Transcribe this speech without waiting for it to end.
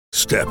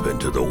Step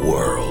into the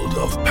world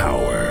of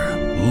power,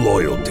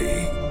 loyalty,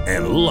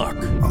 and luck.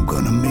 I'm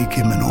gonna make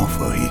him an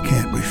offer he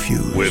can't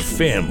refuse. With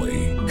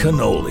family,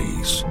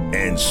 cannolis,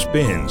 and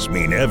spins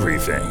mean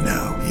everything.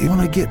 Now, you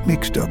wanna get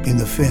mixed up in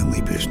the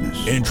family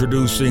business.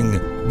 Introducing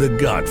The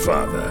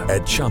Godfather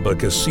at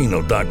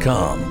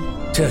ChumbaCasino.com.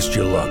 Test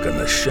your luck in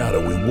the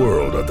shadowy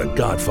world of The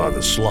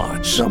Godfather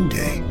slot.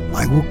 Someday,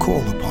 I will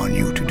call upon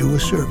you to do a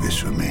service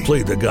for me.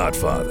 Play The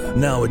Godfather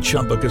now at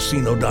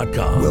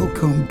ChumbaCasino.com.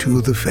 Welcome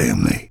to the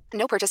family.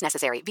 No purchase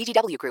necessary.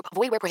 VGW Group.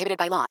 Void where prohibited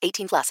by law.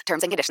 18 plus.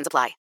 Terms and conditions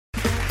apply.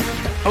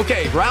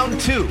 Okay, round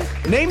two.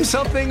 Name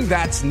something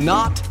that's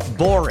not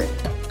boring.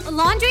 A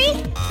laundry?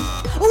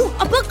 Ooh,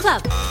 a book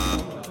club.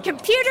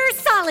 Computer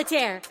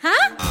solitaire,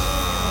 huh?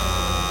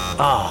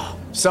 Ah,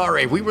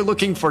 sorry. We were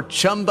looking for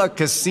Chumba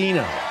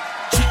Casino.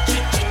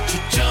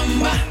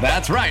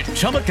 That's right.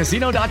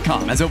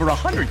 ChumbaCasino.com has over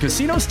 100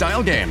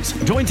 casino-style games.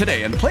 Join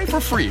today and play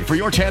for free for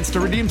your chance to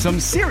redeem some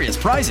serious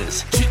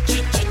prizes.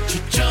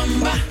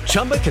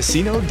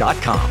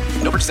 ChumbaCasino.com.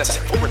 No purchase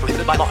necessary. Void where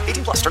prohibited by law.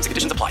 18 plus. Terms and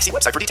conditions apply. See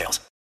website for details.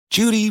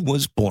 Judy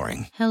was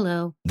boring.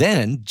 Hello.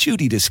 Then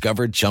Judy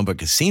discovered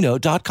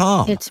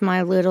ChumbaCasino.com. It's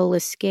my little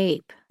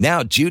escape.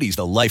 Now Judy's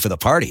the life of the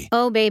party.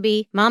 Oh,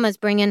 baby, mama's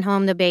bringing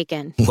home the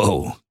bacon.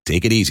 Whoa,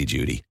 take it easy,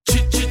 Judy.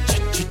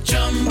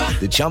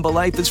 The Chumba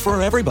life is for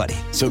everybody.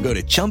 So go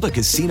to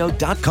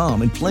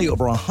ChumbaCasino.com and play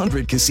over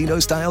 100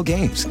 casino-style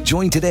games.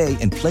 Join today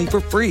and play for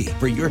free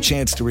for your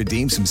chance to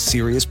redeem some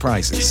serious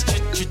prizes.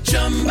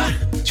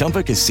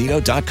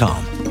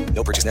 ChumbaCasino.com.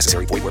 No purchase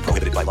necessary. Void where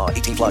prohibited by law.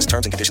 18 plus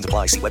terms and conditions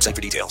apply. See website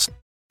for details.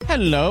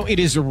 Hello, it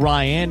is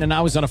Ryan, and I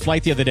was on a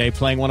flight the other day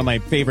playing one of my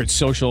favorite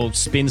social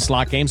spin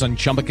slot games on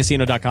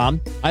ChumbaCasino.com.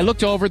 I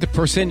looked over at the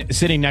person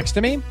sitting next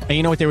to me, and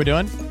you know what they were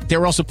doing? They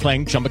were also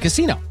playing Chumba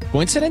Casino.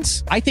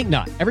 Coincidence? I think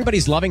not.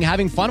 Everybody's loving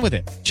having fun with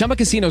it. Chumba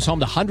Casino is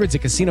home to hundreds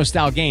of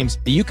casino-style games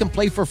that you can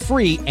play for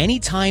free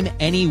anytime,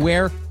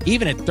 anywhere,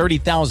 even at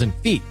 30,000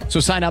 feet.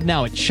 So sign up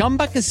now at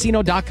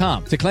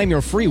ChumbaCasino.com to claim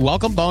your free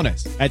welcome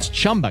bonus. That's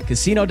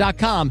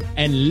ChumbaCasino.com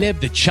and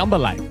live the Chumba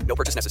life. No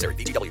purchase necessary.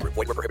 VGW Group.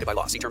 Void where prohibited by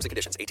law. See terms and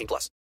conditions. 18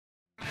 plus.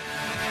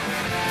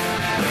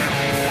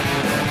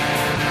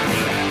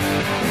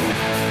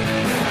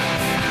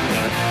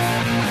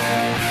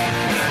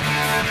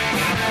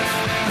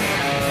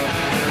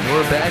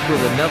 We're back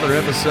with another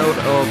episode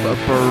of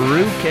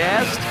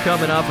Brewcast.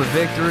 Coming off a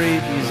victory,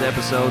 these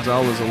episodes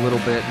always a little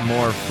bit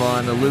more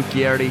fun. Luke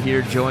Yardy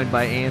here, joined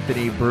by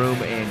Anthony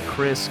Broom and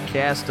Chris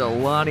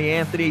Castellani.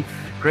 Anthony,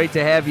 great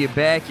to have you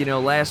back. You know,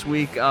 last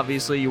week,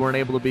 obviously, you weren't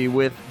able to be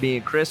with me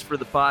and Chris for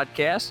the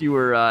podcast. You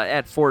were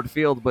at Ford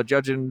Field, but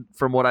judging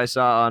from what I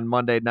saw on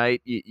Monday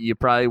night, you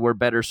probably were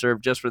better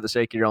served just for the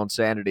sake of your own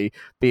sanity,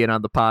 being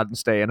on the pod and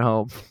staying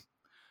home.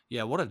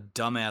 Yeah, what a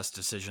dumbass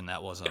decision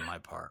that was on my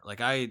part.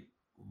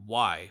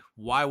 Why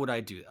would I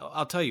do that?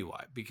 I'll tell you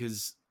why.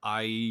 Because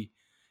I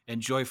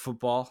enjoy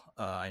football.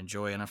 I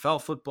enjoy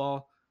NFL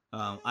football.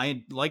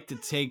 I like to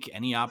take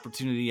any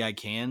opportunity I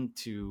can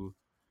to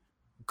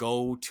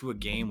go to a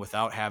game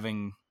without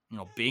having,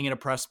 being in a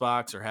press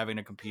box or having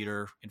a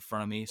computer in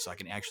front of me so I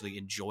can actually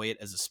enjoy it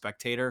as a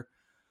spectator.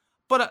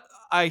 But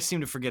I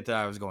seem to forget that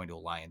I was going to a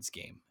Lions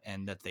game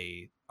and that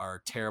they are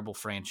a terrible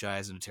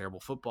franchise and a terrible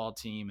football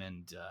team.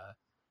 And,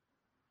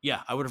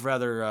 yeah, I would have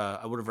rather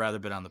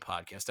been on the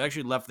podcast. I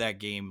actually left that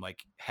game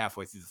like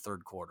halfway through the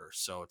third quarter,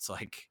 so it's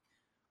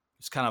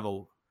kind of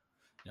a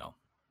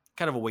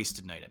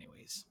wasted night,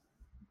 anyways.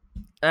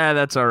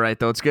 That's all right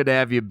though. It's good to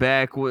have you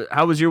back.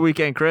 How was your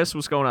weekend, Chris?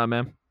 What's going on,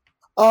 man?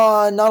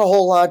 Not a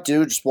whole lot,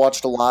 dude. Just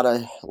watched a lot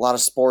of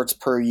sports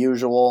per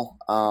usual.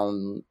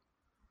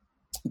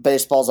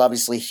 Baseball's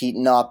obviously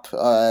heating up.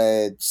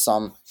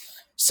 Some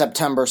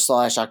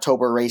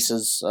September/October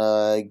races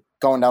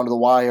going down to the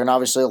wire, and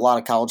obviously a lot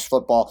of college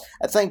football.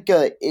 I think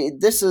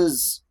this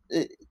is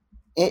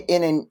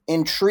an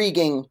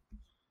intriguing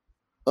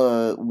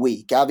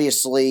week.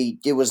 Obviously,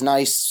 it was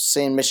nice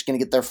seeing Michigan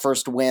get their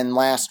first win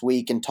last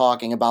week and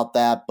talking about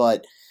that,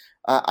 but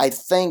I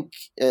think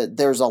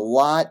there's a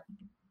lot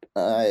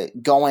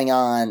going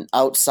on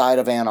outside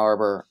of Ann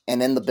Arbor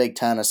and in the Big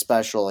Ten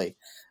especially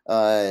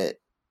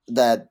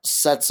that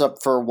sets up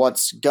for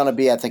what's going to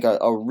be, I think,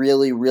 a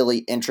really, really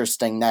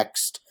interesting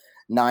next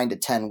 9 to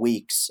 10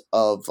 weeks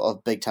of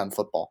Big Ten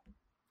football.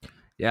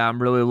 Yeah,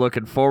 I'm really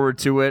looking forward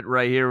to it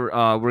right here.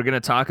 We're going to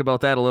talk about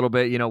that a little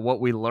bit,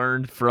 what we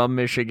learned from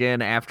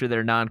Michigan after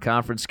their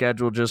non-conference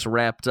schedule just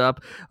wrapped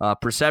up,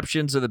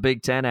 perceptions of the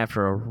Big Ten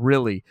after a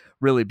really,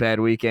 really bad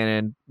weekend,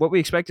 and what we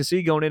expect to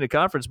see going into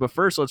conference. But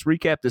first, let's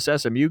recap this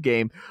SMU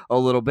game a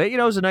little bit.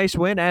 It was a nice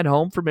win at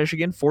home for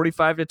Michigan,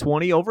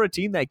 45-20 over a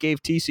team that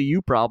gave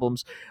TCU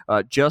problems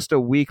just a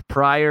week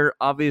prior.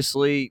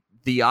 Obviously,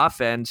 the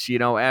offense,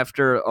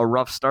 after a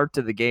rough start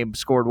to the game,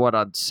 scored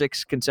on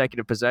 6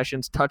 consecutive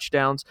possessions,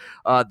 touchdowns.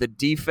 The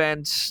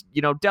defense,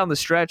 down the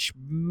stretch,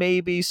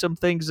 maybe some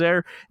things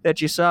there that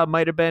you saw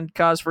might have been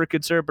cause for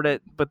concern,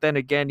 but then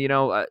again,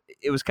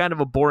 it was kind of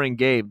a boring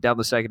game down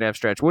the second half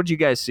stretch. What did you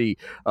guys see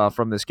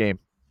from this game?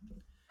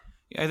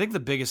 Yeah, I think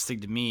the biggest thing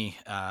to me,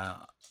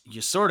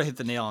 you sort of hit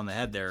the nail on the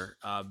head there.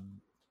 I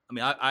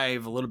mean, I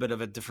have a little bit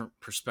of a different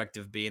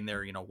perspective being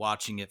there,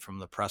 watching it from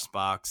the press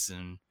box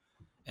and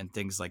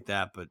things like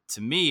that. But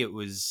to me,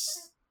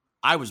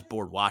 I was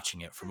bored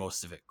watching it for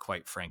most of it,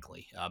 quite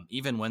frankly.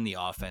 Even when the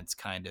offense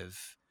kind of,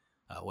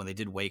 when they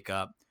did wake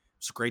up,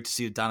 it's great to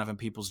see that Donovan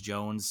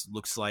Peoples-Jones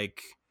looks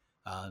like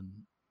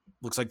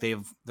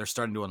they're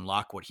starting to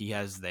unlock what he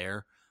has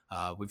there.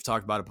 We've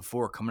talked about it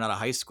before. Coming out of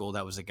high school,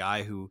 that was a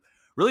guy who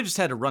really just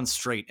had to run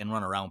straight and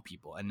run around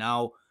people. And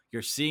now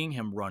you're seeing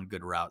him run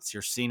good routes.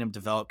 You're seeing him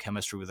develop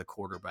chemistry with a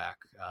quarterback.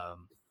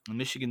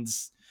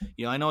 Michigan's,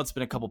 I know it's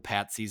been a couple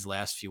patsies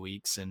last few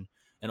weeks, and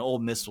Ole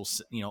Miss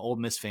Ole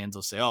Miss fans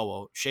will say, oh,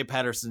 well, Shea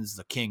Patterson's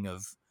the king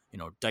of,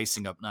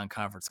 dicing up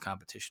non-conference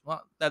competition.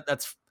 Well,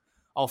 that's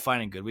all fine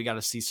and good. We got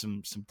to see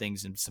some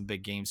things in some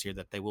big games here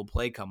that they will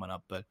play coming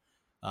up. But,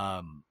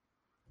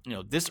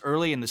 this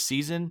early in the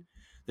season,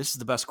 this is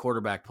the best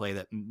quarterback play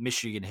that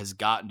Michigan has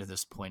gotten to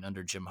this point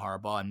under Jim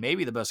Harbaugh, and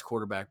maybe the best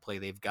quarterback play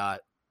they've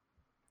got,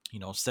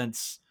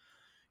 since,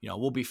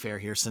 we'll be fair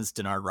here, since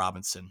Denard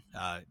Robinson,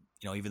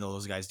 even though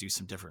those guys do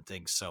some different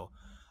things. So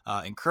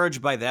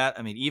encouraged by that.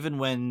 I mean, even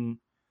when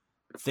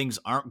things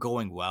aren't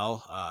going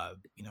well,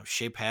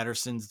 Shea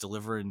Patterson's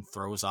delivering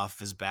throws off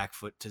his back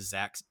foot to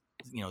Zach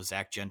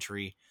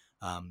Gentry,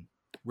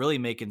 really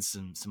making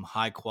some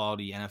high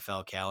quality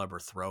NFL caliber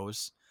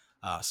throws.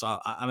 So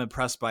I'm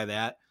impressed by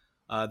that.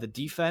 The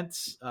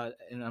defense,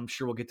 and I'm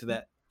sure we'll get to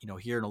that,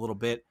 here in a little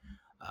bit.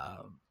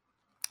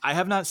 I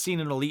have not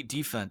seen an elite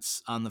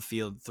defense on the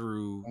field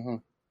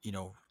through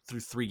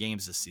 3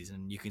 games this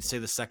season. You can say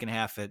the second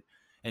half at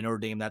Notre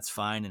Dame, that's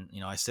fine. And,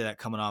 I say that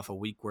coming off a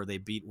week where they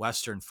beat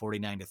Western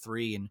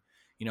 49-3 and,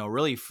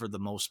 really for the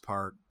most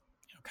part,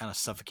 kind of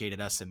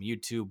suffocated SMU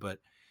too. But,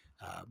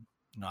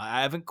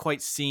 I haven't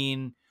quite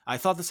seen, I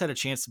thought this had a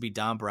chance to be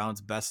Don Brown's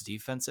best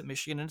defense at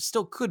Michigan, and it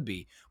still could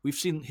be. We've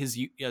seen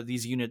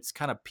these units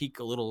kind of peak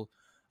a little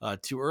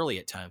too early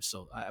at times.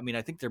 So, I mean,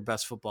 I think their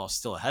best football is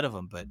still ahead of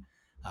them, but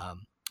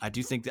I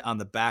do think that on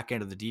the back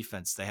end of the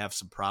defense, they have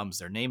some problems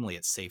there, namely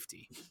at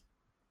safety.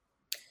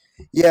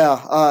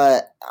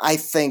 Yeah, I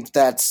think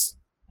that's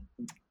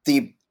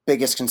the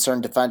biggest concern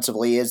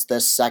defensively is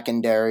the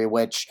secondary,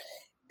 which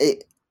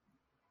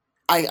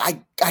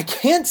I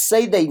can't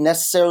say they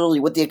necessarily,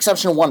 with the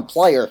exception of one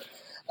player,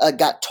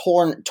 got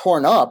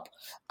torn up.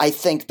 I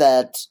think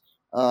that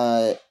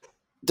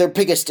their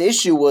biggest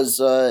issue was,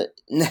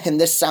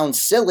 and this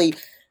sounds silly,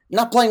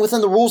 not playing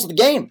within the rules of the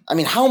game. I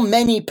mean, how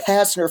many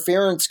pass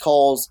interference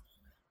calls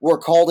were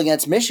called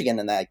against Michigan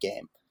in that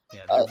game?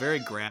 Yeah, they're very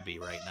grabby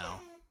right now.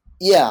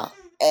 Yeah,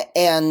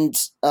 and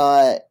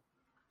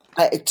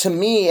to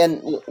me,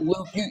 and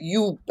Luke,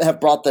 you have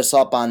brought this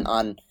up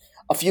on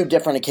a few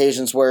different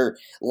occasions where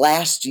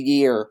last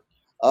year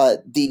a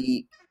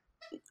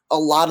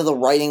lot of the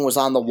writing was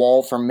on the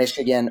wall for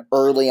Michigan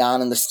early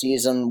on in the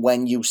season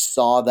when you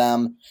saw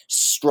them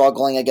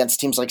struggling against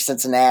teams like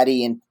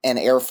Cincinnati and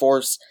Air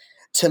Force.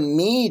 To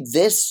me,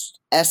 this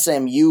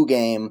SMU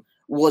game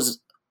was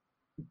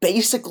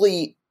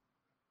basically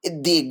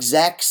the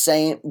exact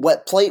same,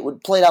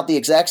 played out the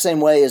exact same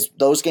way as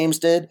those games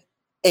did,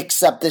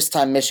 except this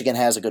time Michigan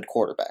has a good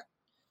quarterback.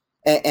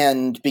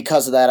 And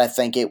because of that, I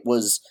think it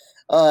was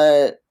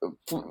the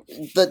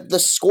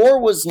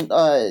score was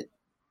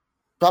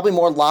probably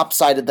more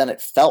lopsided than it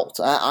felt.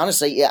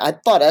 Honestly, yeah, I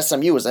thought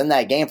SMU was in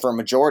that game for a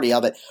majority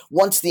of it.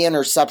 Once the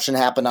interception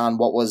happened on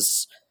what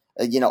was,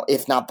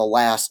 if not the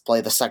last play,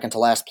 the second to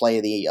last play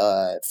of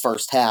the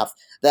first half,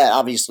 that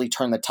obviously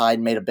turned the tide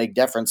and made a big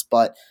difference.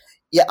 But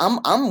yeah,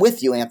 I'm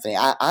with you, Anthony.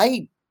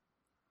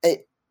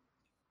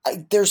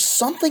 There's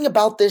something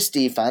about this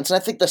defense, and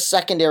I think the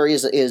secondary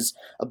is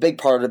a big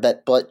part of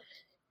it, but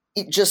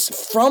it just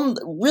from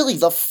really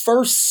the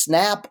first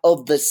snap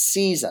of the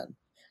season,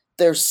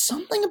 there's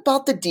something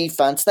about the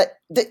defense that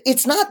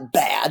it's not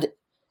bad.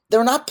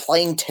 They're not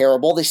playing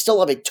terrible. They still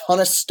have a ton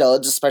of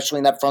studs, especially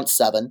in that front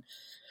seven,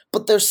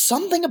 but there's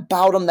something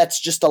about them that's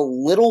just a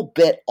little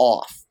bit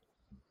off.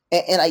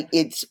 And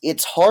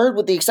it's hard,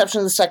 with the exception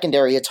of the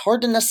secondary, it's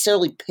hard to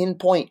necessarily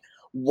pinpoint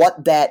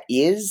what that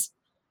is,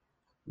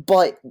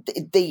 but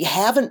they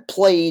haven't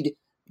played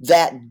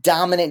that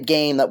dominant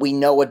game that we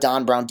know a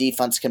Don Brown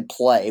defense can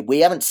play. We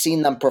haven't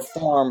seen them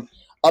perform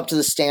up to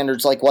the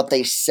standards like what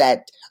they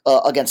set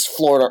against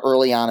Florida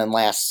early on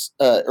last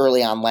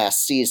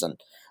season.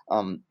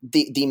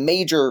 The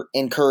major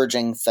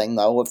encouraging thing,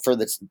 though, for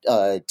this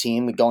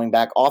team going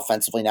back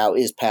offensively now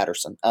is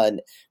Patterson.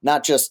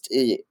 Not just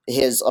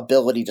his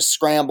ability to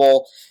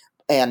scramble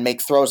and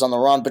make throws on the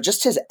run, but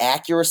just his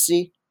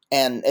accuracy,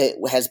 and it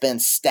has been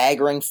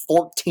staggering.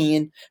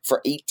 14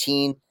 for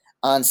 18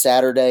 on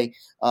Saturday.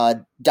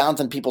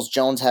 Donovan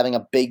Peoples-Jones having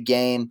a big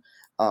game.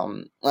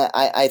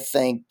 I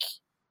think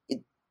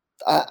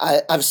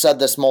I've said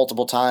this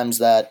multiple times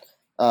that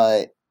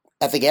I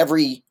think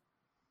every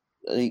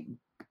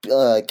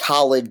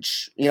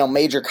college,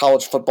 major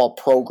college football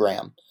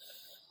program,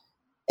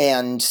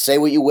 and say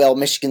what you will,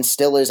 Michigan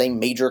still is a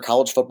major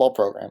college football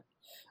program.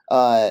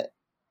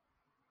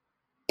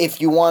 if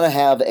you want to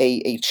have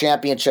a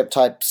championship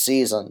type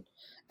season,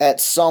 at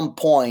some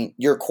point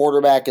your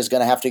quarterback is going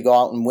to have to go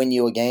out and win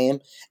you a game.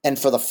 And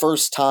for the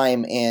first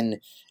time in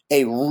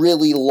a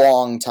really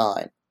long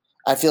time,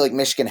 I feel like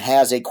Michigan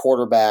has a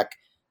quarterback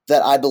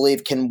that I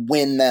believe can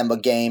win them a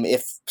game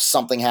if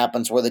something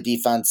happens where the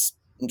defense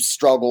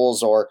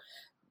struggles, or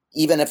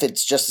even if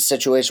it's just a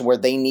situation where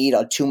they need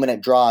a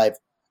 2-minute drive.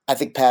 I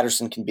think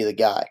Patterson can be the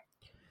guy.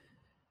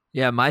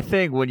 Yeah, my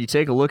thing when you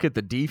take a look at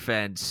the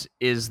defense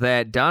is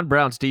that Don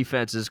Brown's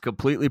defense is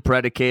completely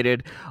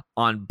predicated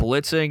on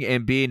blitzing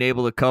and being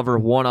able to cover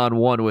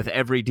one-on-one with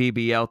every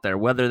DB out there,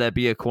 whether that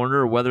be a corner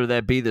or whether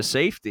that be the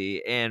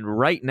safety. And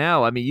right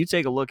now, I mean, you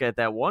take a look at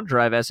that one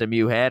drive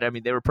SMU had. I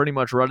mean, they were pretty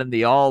much running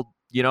the all,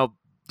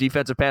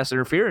 defensive pass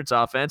interference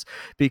offense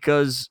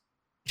because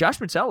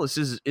Josh Metellus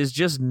is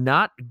just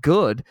not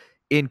good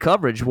in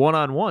coverage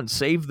one-on-one,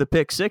 save the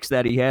pick six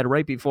that he had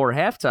right before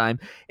halftime.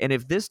 And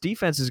if this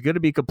defense is going to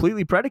be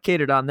completely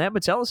predicated on that,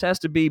 Metellus has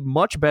to be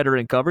much better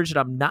in coverage, and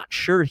I'm not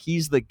sure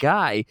he's the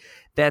guy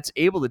that's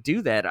able to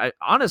do that. I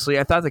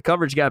thought the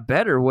coverage got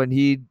better when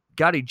he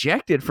got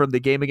ejected from the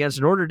game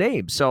against Notre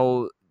Dame.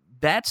 So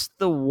that's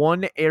the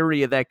one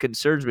area that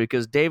concerns me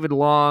because David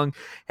Long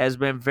has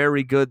been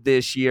very good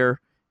this year,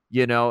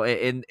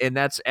 and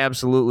that's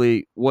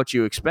absolutely what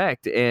you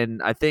expect.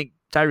 And I think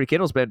Tyreek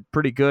Hittle's been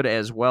pretty good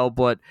as well,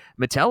 but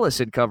Metellus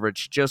in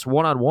coverage, just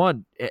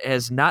one-on-one,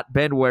 has not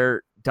been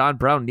where Don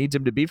Brown needs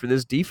him to be for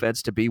this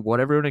defense to be what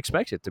everyone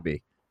expects it to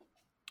be.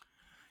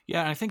 Yeah,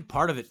 and I think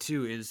part of it,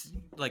 too, is,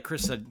 like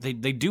Chris said, they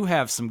do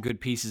have some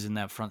good pieces in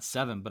that front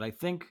seven, but I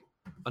think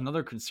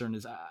another concern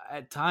is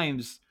at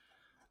times,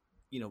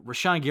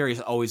 Rashawn Gary is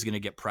always going to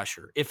get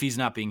pressure if he's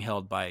not being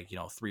held by,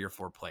 3 or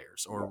 4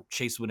 players, or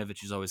Chase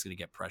Winovich is always going to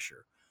get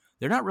pressure.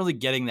 They're not really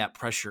getting that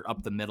pressure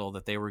up the middle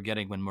that they were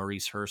getting when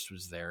Maurice Hurst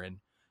was there. And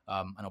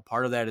I know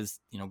part of that is,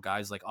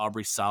 guys like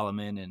Aubrey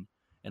Solomon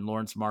and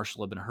Lawrence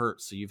Marshall have been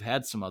hurt. So you've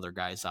had some other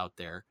guys out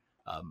there.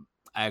 I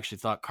actually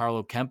thought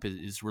Carlo Kemp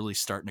is really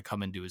starting to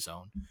come into his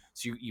own.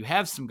 So you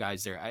have some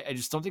guys there. I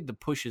just don't think the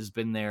push has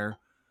been there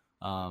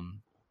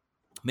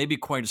maybe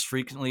quite as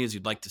frequently as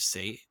you'd like to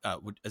see,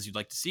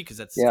 because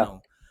that's,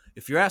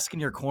 if you're asking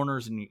your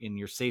corners and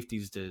your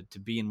safeties to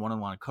be in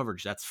one-on-one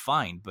coverage, that's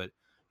fine. But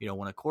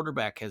when a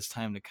quarterback has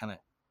time to kind of,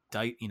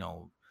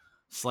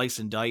 slice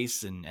and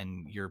dice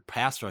and your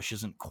pass rush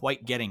isn't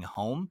quite getting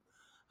home,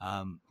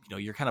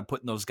 you're kind of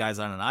putting those guys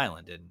on an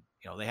island. And,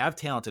 they have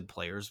talented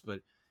players, but,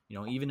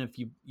 even if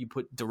you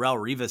put Darrelle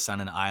Revis on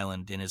an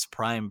island in his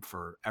prime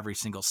for every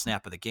single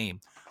snap of the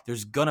game,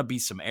 there's going to be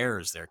some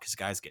errors there because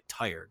guys get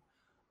tired.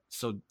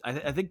 So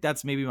I think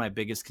that's maybe my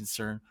biggest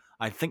concern.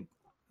 I think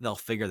they'll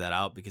figure that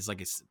out because,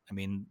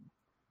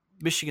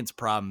 Michigan's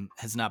problem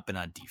has not been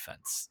on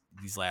defense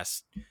these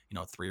last,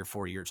 3 or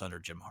 4 years under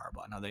Jim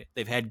Harbaugh. Now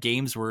they've had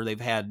games where they've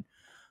had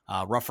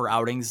rougher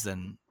outings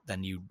than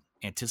you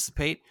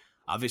anticipate.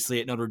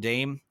 Obviously at Notre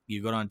Dame,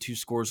 you go down 2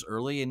 scores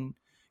early and,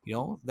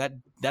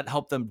 that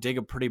helped them dig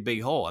a pretty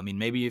big hole. I mean,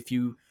 maybe if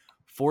you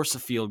force a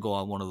field goal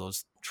on one of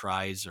those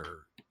tries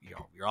or,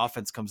 your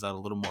offense comes out a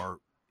little more,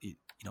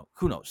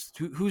 who knows?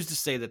 Who's to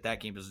say that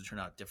game doesn't turn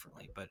out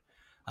differently? But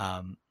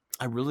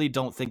I really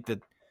don't think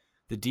that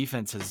the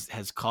defense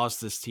has cost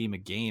this team a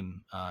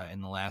game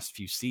in the last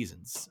few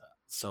seasons.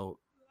 So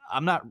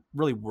I'm not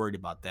really worried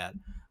about that.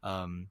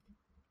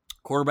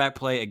 Quarterback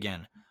play,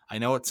 again, I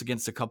know it's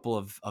against a couple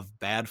of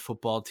bad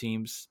football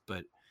teams,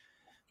 but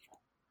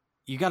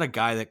you got a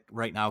guy that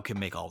right now can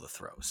make all the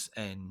throws.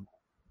 And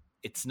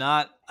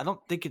I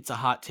don't think it's a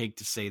hot take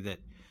to say that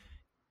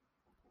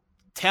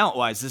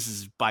talent-wise, this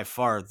is by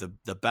far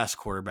the best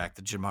quarterback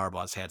that Jim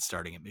Harbaugh's had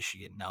starting at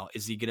Michigan. Now,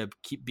 is he going to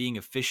keep being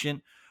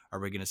efficient? Are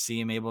we going to see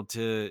him able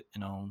to,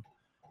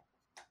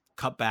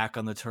 cut back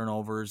on the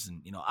turnovers?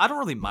 And, I don't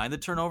really mind the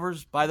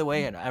turnovers, by the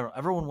way. And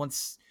everyone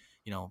wants,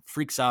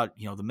 freaks out,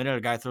 the minute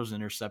a guy throws an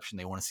interception,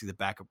 they want to see the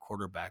backup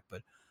quarterback.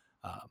 But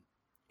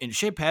in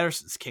Shea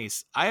Patterson's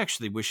case, I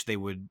actually wish they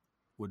would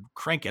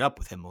crank it up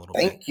with him a little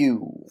bit. Thank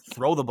you.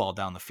 Throw the ball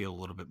down the field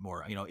a little bit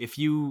more. If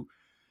you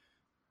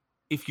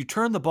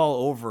turn the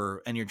ball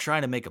over and you're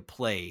trying to make a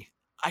play,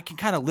 I can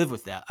kind of live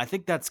with that. I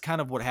think that's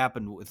kind of what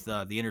happened with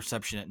the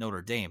interception at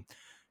Notre Dame.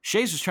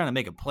 Shays was trying to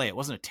make a play. It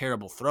wasn't a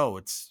terrible throw.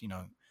 It's,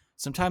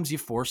 sometimes you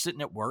force it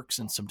and it works,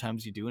 and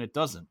sometimes you do and it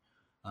doesn't.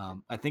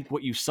 I think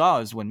what you saw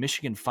is when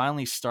Michigan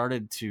finally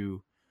started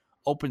to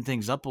open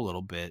things up a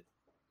little bit,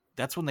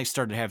 that's when they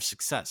started to have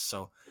success.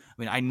 So,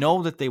 I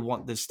know that they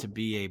want this to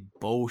be a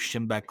Bo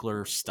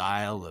Schembechler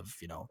style of,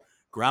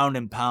 ground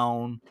and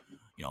pound,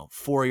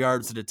 4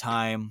 yards at a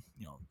time,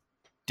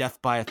 death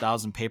by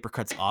 1,000 paper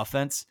cuts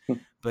offense,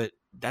 but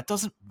that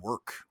doesn't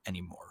work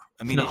anymore.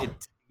 You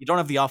don't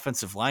have the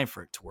offensive line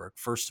for it to work,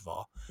 first of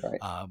all.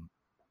 Right.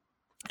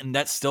 And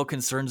that still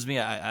concerns me.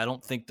 I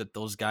don't think that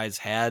those guys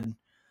had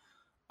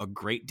a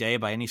great day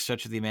by any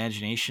stretch of the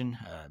imagination.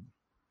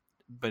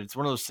 But it's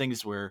one of those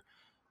things where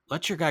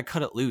let your guy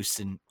cut it loose.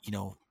 And,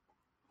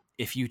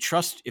 if you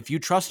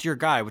trust your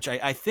guy, which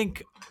I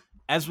think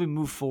as we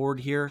move forward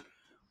here,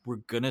 we're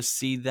gonna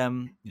see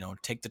them,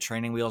 take the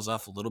training wheels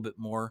off a little bit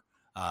more.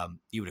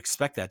 You would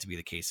expect that to be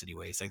the case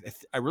anyways.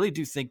 I really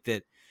do think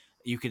that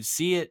you could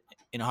see it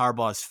in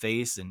Harbaugh's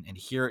face and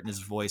hear it in his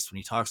voice when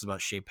he talks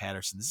about Shea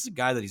Patterson. This is a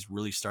guy that he's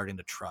really starting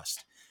to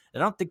trust.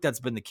 And I don't think that's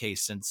been the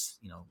case since,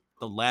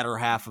 the latter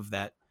half of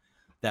that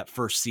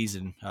first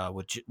season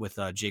with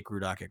Jake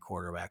Rudock at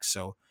quarterback.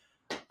 So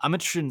I'm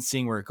interested in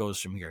seeing where it goes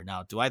from here.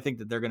 Now, do I think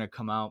that they're going to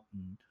come out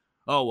and,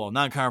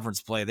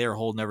 non-conference play, they're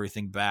holding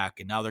everything back,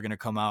 and now they're going to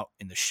come out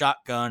in the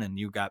shotgun and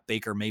you got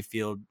Baker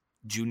Mayfield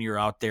Jr.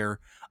 out there?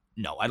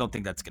 No, I don't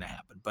think that's going to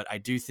happen. But I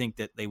do think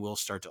that they will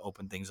start to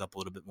open things up a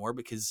little bit more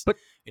because,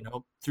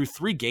 through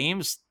 3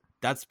 games,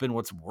 that's been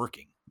what's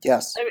working.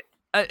 Yes.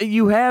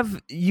 You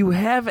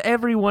have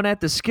everyone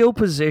at the skill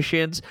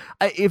positions.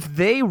 If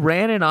they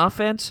ran an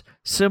offense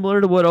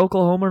similar to what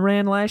Oklahoma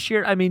ran last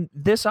year, I mean,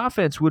 this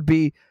offense would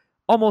be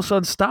almost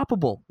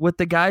unstoppable with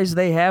the guys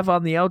they have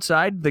on the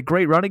outside, the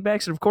great running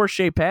backs, and of course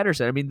Shea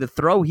Patterson. I mean, the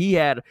throw he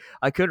had,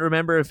 I couldn't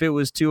remember if it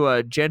was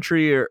to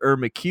Gentry or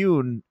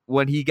McCune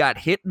when he got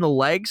hit in the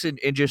legs and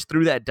just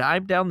threw that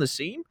dime down the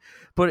seam.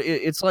 But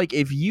it's like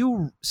if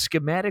you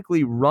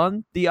schematically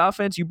run the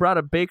offense, you brought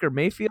up Baker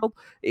Mayfield,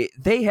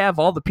 they have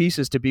all the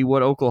pieces to be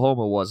what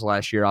Oklahoma was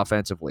last year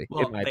offensively.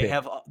 Well, they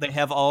have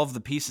all of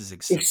the pieces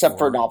except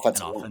for an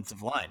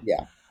offensive line.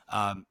 Yeah,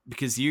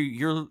 because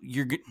you're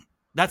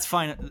that's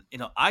fine.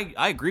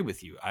 I agree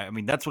with you. I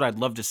mean, that's what I'd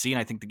love to see, and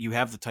I think that you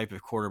have the type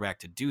of quarterback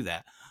to do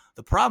that.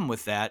 The problem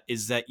with that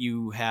is that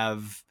you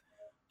have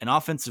an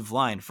offensive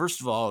line.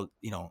 First of all,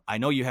 I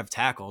know you have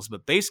tackles,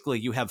 but basically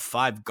you have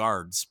 5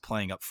 guards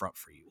playing up front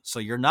for you. So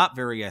you're not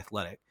very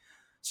athletic.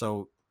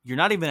 So you're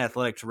not even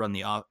athletic to run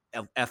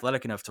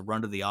athletic enough to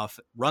run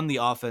the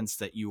offense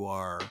that you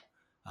are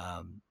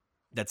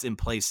that's in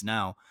place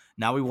now.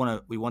 Now we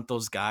want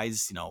those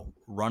guys,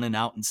 running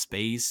out in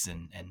space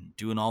and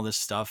doing all this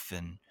stuff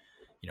and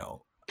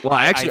Well,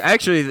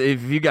 actually,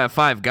 if you got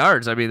 5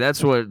 guards, I mean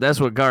that's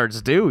what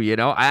guards do.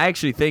 I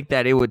actually think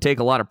that it would take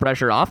a lot of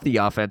pressure off the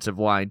offensive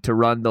line to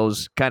run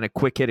those kind of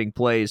quick hitting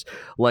plays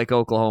like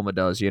Oklahoma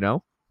does.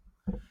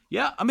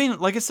 Yeah, I mean,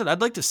 like I said,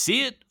 I'd like to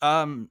see it.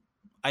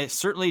 I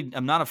certainly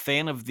am not a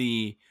fan of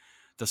the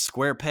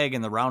square peg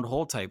and the round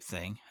hole type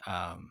thing.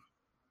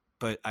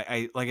 But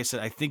I like I said,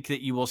 I think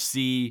that you will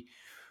see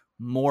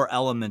more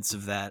elements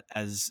of that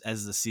as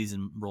the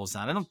season rolls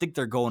on. I don't think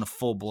they're going to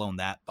full blown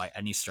that by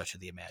any stretch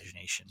of the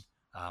imagination.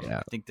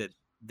 I think that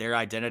their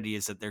identity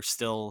is that they're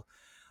still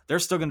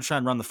going to try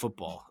and run the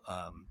football.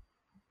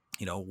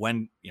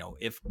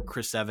 If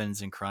Chris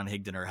Evans and Karan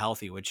Higdon are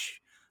healthy,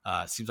 which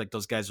seems like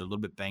those guys are a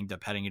little bit banged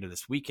up heading into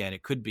this weekend,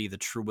 it could be the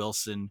True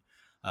Wilson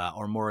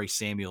or Maury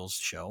Samuels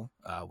show,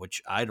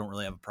 which I don't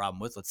really have a problem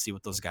with. Let's see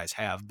what those guys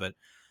have. But,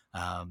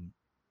 like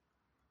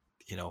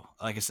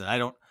I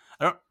said,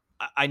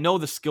 I know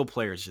the skill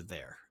players are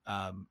there,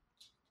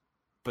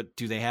 but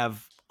do they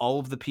have all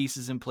of the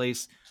pieces in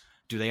place?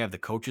 Do they have the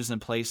coaches in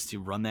place to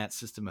run that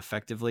system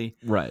effectively?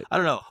 Right. I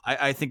don't know.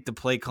 I think the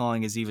play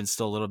calling is even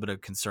still a little bit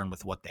of concern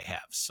with what they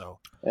have. So,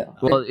 yeah.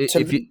 Well,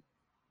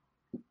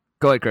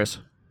 go ahead, Chris.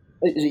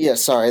 Yeah,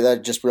 sorry.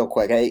 That just real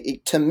quick.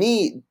 To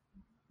me,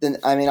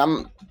 I mean,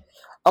 I'm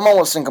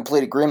almost in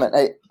complete agreement.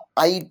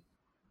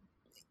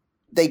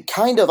 They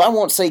kind of, I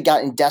won't say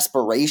got in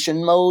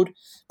desperation mode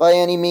by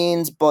any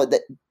means, but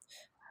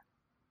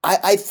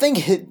I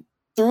think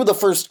through the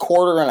first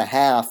quarter and a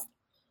half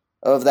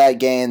of that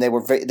game, they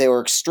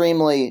were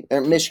extremely,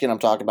 Michigan I'm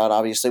talking about,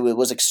 obviously,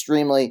 was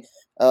extremely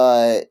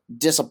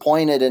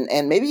disappointed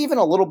and maybe even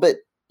a little bit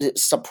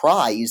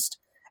surprised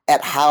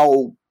at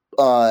how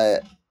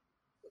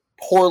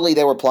poorly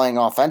they were playing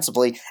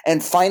offensively.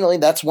 And finally,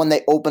 that's when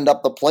they opened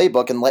up the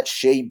playbook and let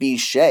Shea be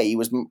Shea. He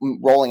was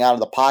rolling out of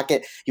the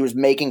pocket. He was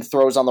making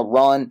throws on the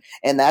run.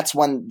 And that's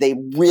when they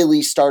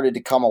really started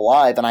to come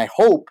alive. And I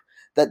hope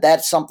that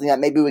that's something that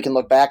maybe we can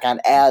look back on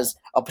as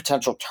a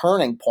potential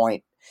turning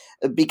point.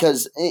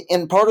 Because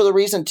in part of the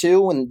reason,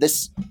 too, and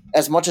this,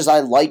 as much as I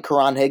like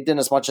Karan Higdon,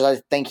 as much as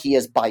I think he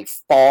is by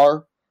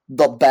far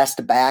the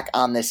best back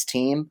on this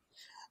team,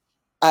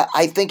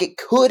 I think it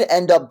could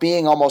end up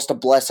being almost a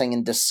blessing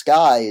in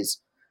disguise,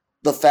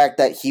 the fact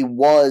that he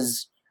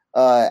was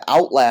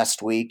out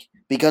last week,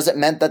 because it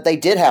meant that they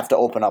did have to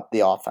open up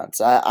the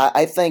offense.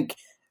 I think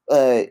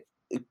I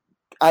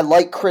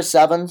like Chris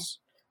Evans,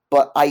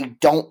 but I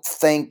don't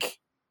think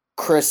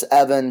Chris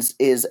Evans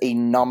is a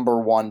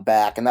number 1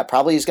 back, and that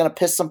probably is going to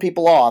piss some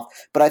people off,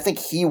 but I think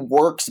he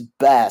works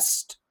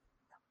best.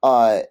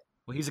 Well,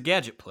 he's a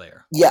gadget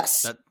player.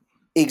 Yes.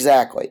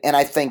 Exactly. And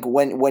I think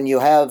when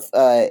you have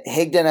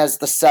Higdon as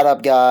the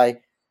setup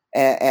guy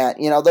and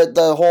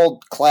the whole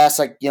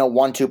classic,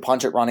 1-2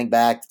 punch at running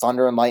back,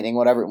 thunder and lightning,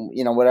 whatever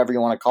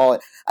you want to call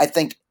it, I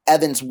think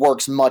Evans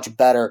works much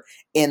better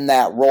in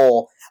that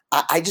role.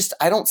 I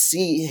don't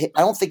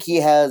think he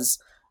has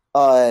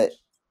the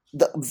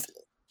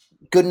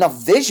good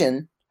enough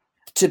vision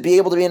to be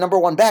able to be a number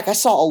 1 back. I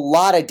saw a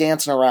lot of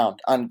dancing around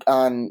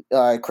on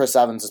Chris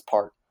Evans'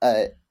 part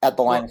at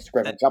the line of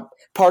scrimmage.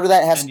 Part of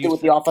that has to do with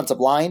the offensive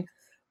line,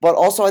 but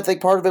also I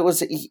think part of it was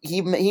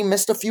he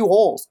missed a few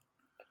holes.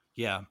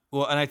 Yeah.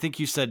 Well, and I think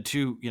you said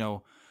too,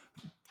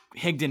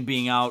 Higdon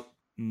being out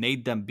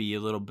made them be a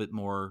little bit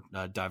more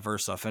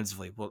diverse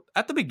offensively. Well,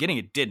 at the beginning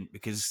it didn't,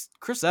 because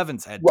Chris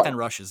Evans had 10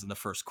 rushes in the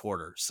first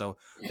quarter. So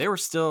they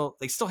still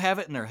have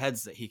it in their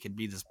heads that he could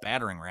be this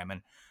battering ram.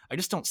 And I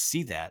just don't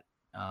see that.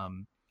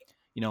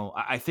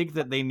 I think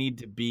that they need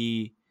to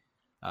be,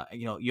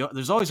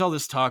 there's always all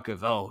this talk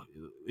of,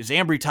 is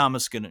Ambry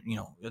Thomas going to,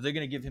 are they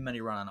going to give him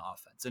any run on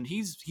offense? And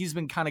he's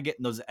been kind of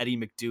getting those Eddie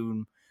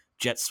McDoon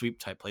jet sweep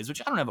type plays,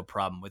 which I don't have a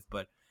problem with,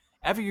 but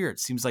every year it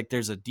seems like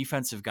there's a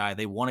defensive guy.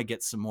 They want to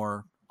get some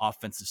more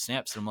offensive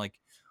snaps. And I'm like,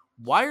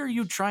 why are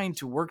you trying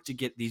to work to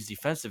get these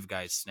defensive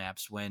guys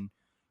snaps when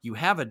you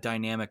have a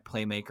dynamic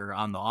playmaker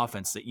on the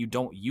offense that you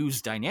don't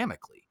use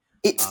dynamically?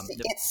 It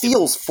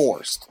feels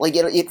forced. Like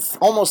it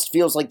almost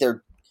feels like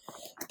they're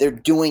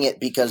doing it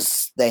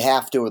because they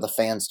have to, or the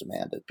fans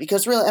demand it.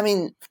 Because really, I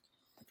mean,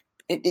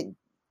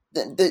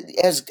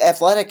 as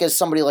athletic as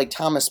somebody like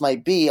Thomas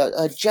might be,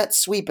 a jet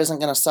sweep isn't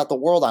going to set the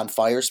world on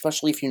fire,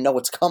 especially if you know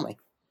it's coming.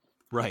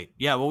 Right.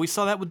 Yeah. Well, we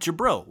saw that with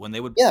Jabril when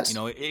they would,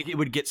 it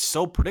would get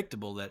so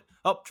predictable that,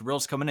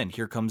 Jabril's coming in.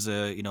 Here comes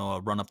a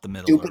run up the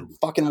middle. Stupid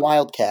fucking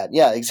wildcat.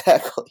 Yeah,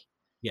 exactly.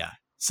 Yeah.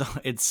 So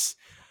it's,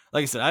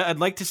 like I said, I'd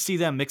like to see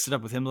them mix it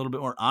up with him a little bit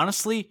more.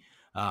 Honestly,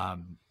 I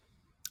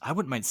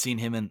wouldn't mind seeing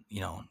him in,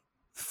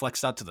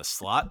 flexed out to the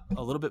slot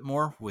a little bit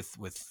more with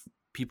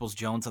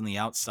Peoples-Jones on the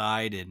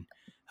outside and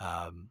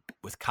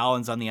with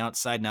Collins on the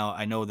outside. Now,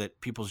 I know that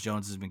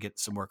Peoples-Jones has been getting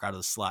some work out of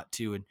the slot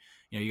too, and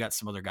you got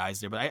some other guys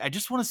there, but I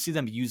just want to see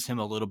them use him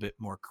a little bit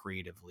more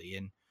creatively.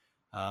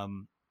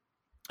 And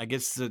I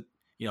guess that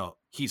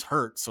he's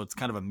hurt, so it's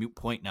kind of a moot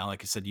point now.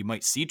 Like I said, you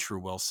might see True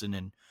Wilson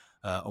and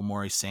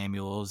Omari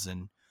Samuels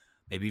and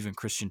maybe even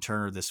Christian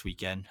Turner this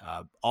weekend.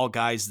 All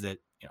guys that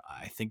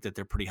I think that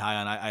they're pretty high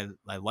on.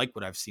 I like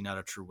what I've seen out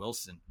of True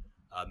Wilson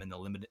in the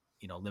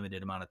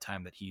limited amount of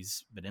time that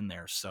he's been in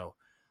there. So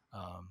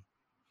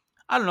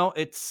I don't know.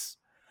 It's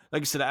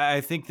like I said,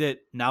 I think that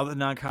now that the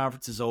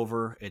non-conference is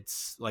over,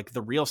 it's like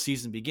the real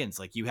season begins.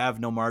 Like you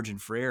have no margin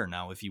for error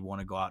now if you want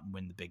to go out and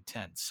win the Big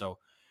Ten. So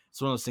it's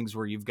one of those things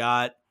where you've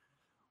got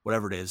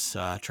whatever it is,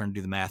 trying to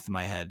do the math in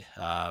my head.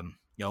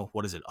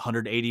 What is it?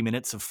 180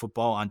 minutes of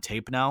football on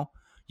tape now.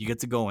 You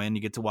get to go in,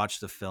 you get to watch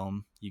the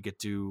film, you get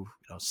to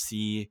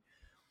see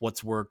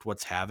what's worked,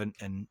 what's haven't,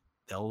 and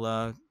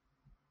they'll.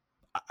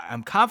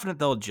 I'm confident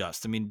they'll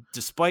adjust. I mean,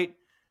 despite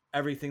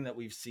everything that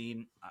we've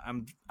seen,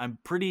 I'm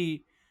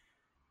pretty.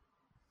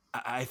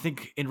 I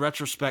think in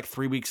retrospect,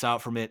 3 weeks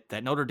out from it,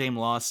 that Notre Dame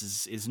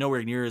loss is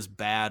nowhere near as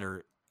bad,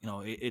 or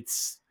it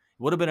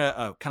would have been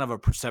a kind of a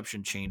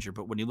perception changer.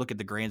 But when you look at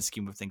the grand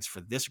scheme of things for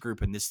this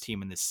group and this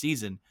team and this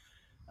season,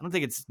 I don't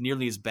think it's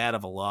nearly as bad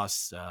of a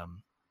loss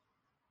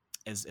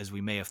as we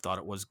may have thought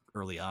it was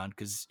early on,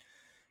 because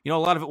a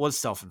lot of it was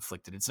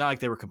self-inflicted. It's not like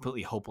they were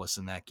completely hopeless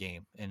in that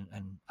game, and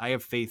I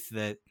have faith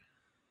that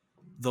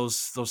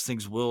those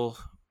things will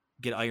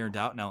get ironed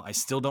out. Now, I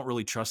still don't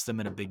really trust them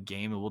in a big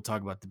game, and we'll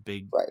talk about the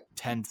Big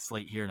Ten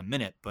slate here in a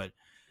minute. But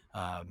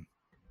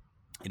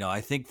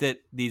I think that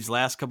these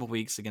last couple of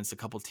weeks against a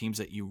couple of teams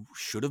that you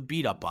should have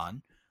beat up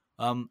on,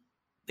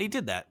 they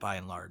did that by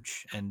and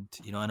large. And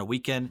in a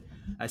weekend,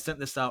 I sent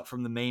this out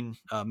from the main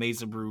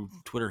Maize and Brew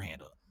Twitter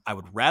handle. I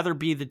would rather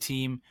be the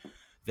team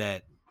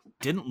that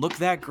didn't look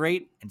that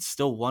great and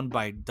still won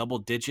by double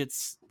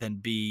digits than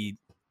be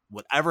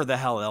whatever the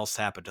hell else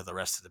happened to the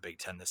rest of the Big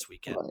Ten this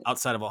weekend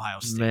outside of Ohio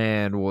State.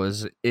 Man,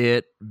 was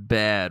it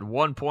bad.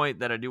 One point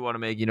that I do want to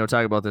make,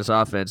 talk about this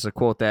offense, a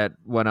quote that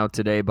went out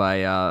today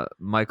by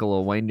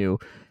Michael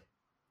Onwenu,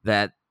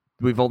 that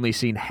we've only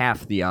seen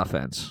half the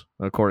offense,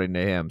 according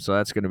to him. So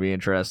that's going to be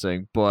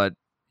interesting. But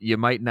you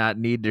might not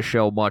need to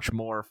show much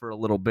more for a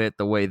little bit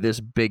the way this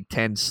Big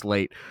Ten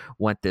slate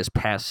went this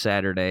past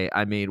Saturday.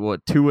 I mean,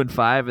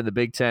 2-5 in the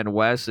Big Ten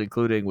West,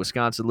 including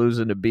Wisconsin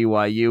losing to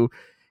BYU.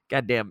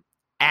 Goddamn,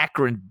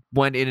 Akron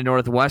went into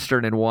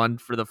Northwestern and won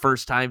for the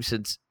first time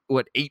since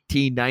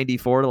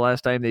 1894, the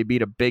last time they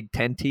beat a Big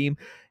Ten team.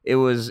 It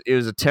was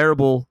a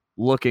terrible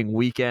looking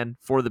weekend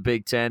for the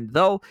Big Ten.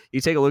 Though you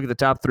take a look at the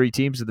top three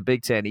teams of the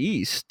Big Ten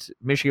East,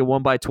 Michigan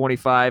won by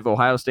 25,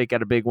 Ohio State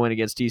got a big win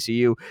against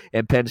TCU,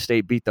 and Penn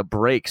State beat the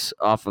brakes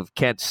off of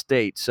Kent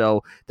State.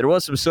 So there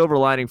was some silver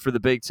lining for the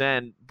Big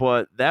Ten,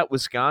 but that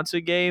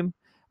Wisconsin game,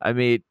 I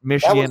mean,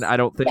 Michigan, I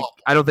don't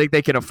think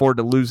they can afford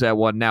to lose that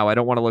one now. I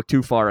don't want to look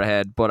too far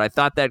ahead, but I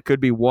thought that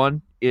could be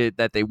one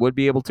that they would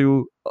be able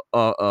to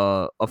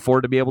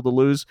afford to be able to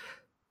lose,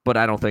 but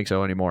I don't think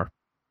so anymore.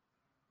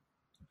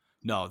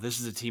 No, this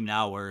is a team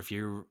now where if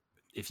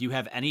you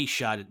have any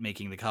shot at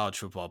making the college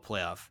football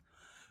playoff,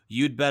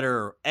 you'd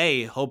better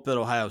hope that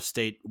Ohio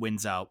State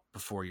wins out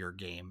before your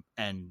game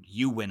and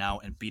you win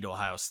out and beat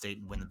Ohio State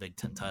and win the Big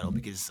Ten title,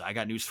 because I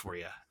got news for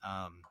you.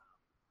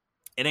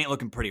 It ain't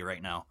looking pretty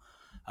right now.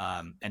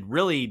 And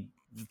really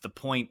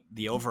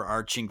the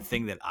overarching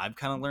thing that I've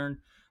kind of learned,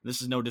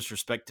 this is no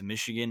disrespect to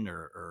Michigan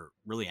or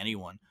really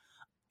anyone,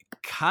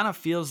 kind of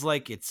feels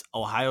like it's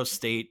Ohio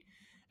State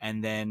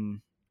and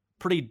then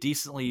pretty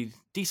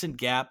decent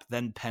gap,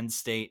 then Penn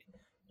State,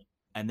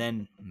 and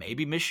then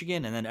maybe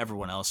Michigan, and then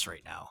everyone else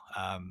right now.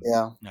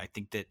 I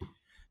think that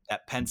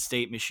Penn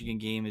State Michigan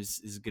game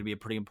is going to be a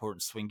pretty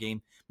important swing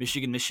game.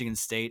 Michigan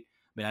State.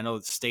 I mean, I know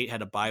State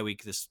had a bye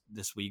week this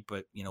week,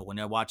 but when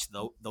I watch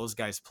those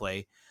guys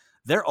play,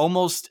 they're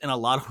almost in a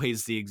lot of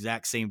ways the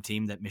exact same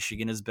team that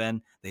Michigan has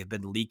been. They've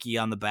been leaky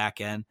on the back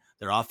end.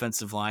 Their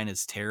offensive line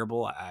is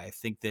terrible. I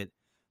think that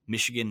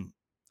Michigan.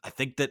 I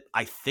think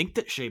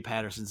that Shea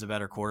Patterson's a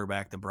better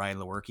quarterback than Brian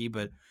Lewerke,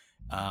 but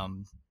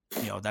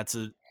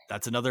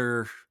that's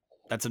another.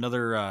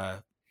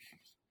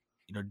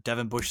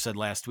 Devin Bush said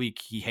last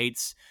week he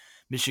hates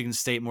Michigan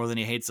State more than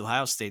he hates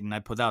Ohio State, and I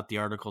put out the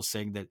article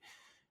saying that.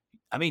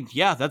 I mean,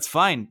 yeah, that's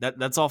fine.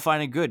 That's all fine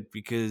and good,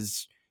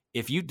 because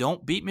if you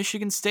don't beat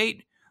Michigan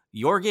State,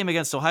 your game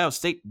against Ohio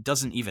State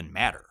doesn't even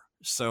matter.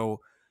 So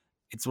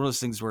it's one of those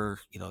things where,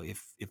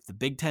 if the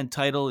Big Ten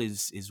title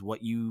is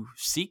what you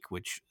seek,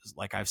 which,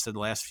 like I've said the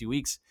last few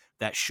weeks,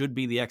 that should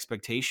be the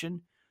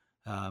expectation,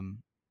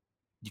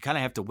 you kind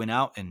of have to win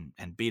out and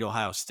beat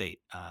Ohio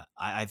State.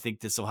 I think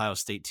this Ohio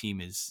State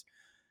team is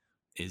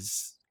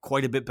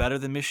quite a bit better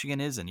than Michigan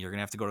is, and you're going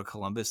to have to go to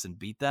Columbus and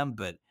beat them,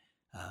 but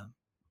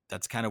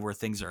that's kind of where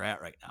things are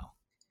at right now.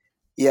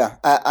 Yeah,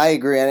 I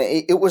agree. And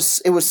it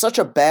was such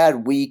a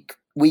bad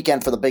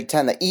weekend for the Big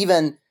Ten that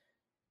even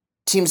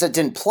teams that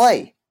didn't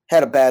play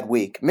had a bad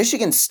week.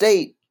 Michigan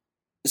State's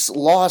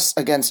loss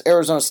against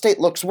Arizona State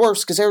looks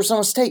worse because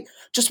Arizona State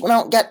just went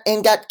out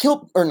and got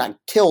killed, or not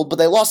killed, but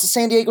they lost to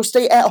San Diego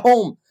State at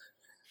home.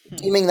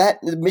 Deeming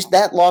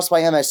that loss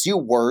by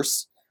MSU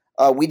worse.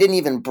 We didn't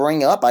even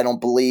bring up, I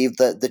don't believe,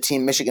 the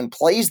team Michigan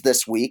plays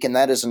this week, and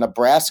that is a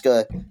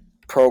Nebraska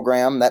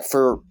program that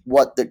for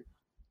the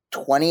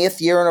 20th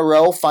year in a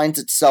row finds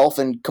itself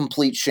in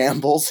complete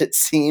shambles, it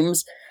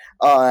seems.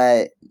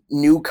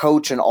 New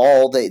coach and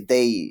all,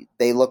 they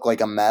look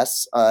like a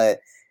mess.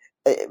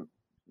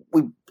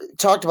 We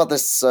talked about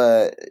this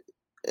before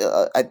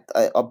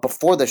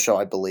the show,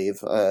 I believe,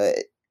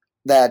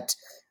 that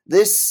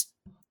this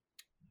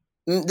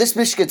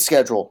Michigan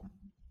schedule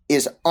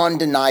is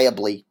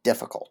undeniably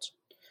difficult.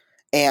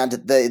 And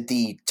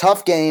the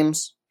tough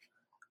games,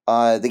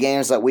 the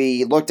games that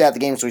we looked at, the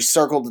games we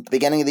circled at the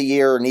beginning of the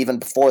year and even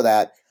before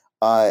that,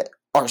 are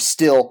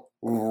still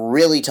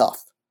really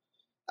tough.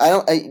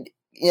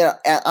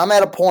 I'm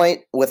at a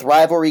point with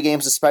rivalry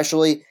games,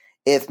 especially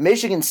if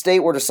Michigan State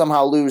were to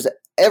somehow lose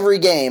every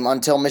game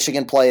until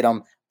Michigan played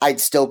them, I'd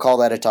still call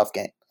that a tough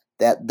game.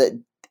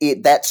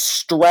 That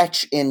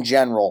stretch in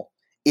general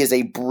is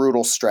a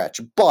brutal stretch,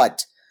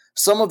 but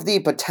some of the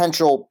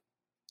potential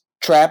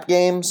trap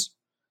games,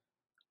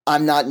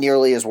 I'm not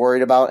nearly as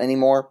worried about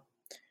anymore.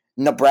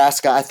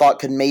 Nebraska, I thought,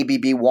 could maybe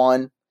be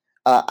one.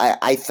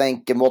 I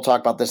think, and we'll talk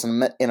about this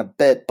in a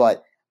bit,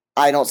 but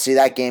I don't see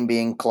that game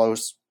being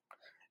close.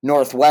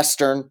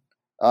 Northwestern,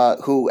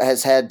 who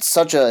has had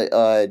such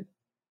a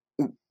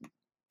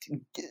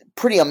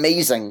pretty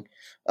amazing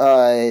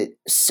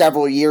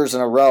several years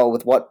in a row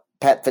with what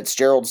Pat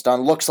Fitzgerald's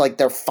done, looks like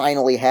they're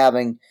finally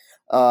having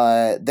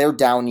their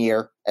down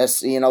year.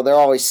 As they're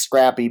always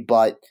scrappy,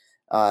 but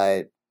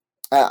I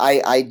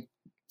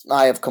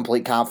have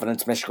complete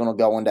confidence Michigan will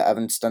go into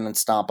Evanston and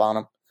stomp on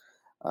them.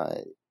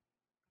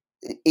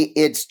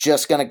 It's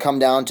just going to come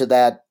down to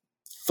that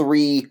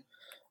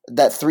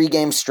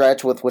three-game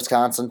stretch with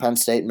Wisconsin, Penn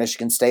State,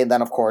 Michigan State, and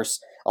then, of course,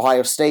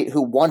 Ohio State,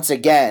 who once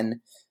again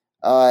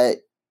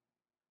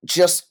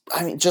just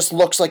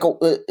looks like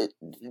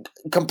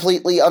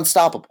completely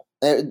unstoppable.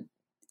 And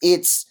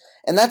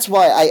that's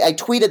why I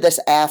tweeted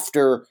this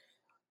after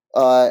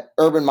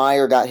Urban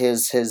Meyer got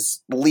his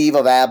leave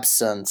of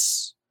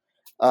absence,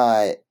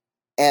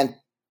 and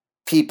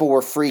people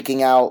were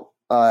freaking out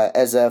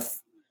as if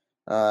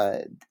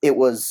it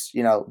was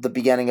the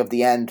beginning of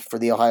the end for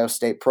the Ohio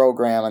State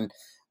program. And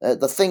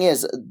the thing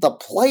is, the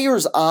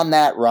players on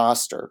that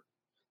roster,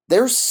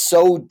 they're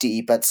so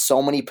deep at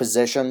so many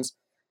positions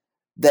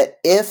that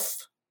if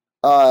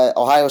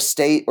Ohio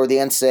State or the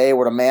NCAA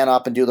were to man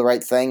up and do the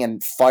right thing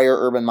and fire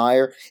Urban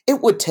Meyer,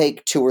 it would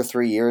take 2 or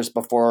 3 years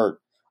before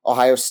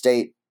Ohio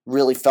State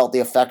really felt the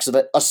effects of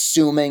it,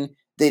 assuming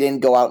they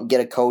didn't go out and get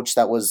a coach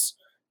that was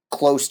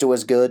close to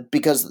as good,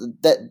 because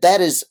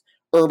that is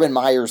Urban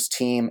Meyer's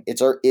team.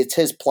 It's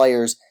his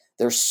players.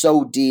 They're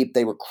so deep.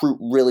 They recruit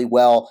really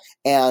well.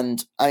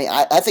 And I mean,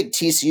 I think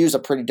TCU is a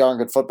pretty darn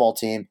good football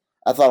team.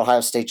 I thought Ohio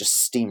State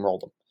just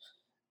steamrolled them.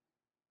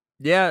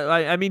 Yeah,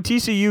 I mean,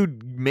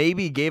 TCU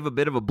maybe gave a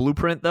bit of a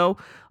blueprint, though,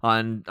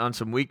 on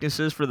some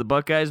weaknesses for the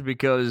Buckeyes,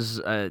 because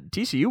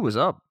TCU was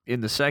up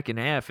in the second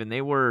half, and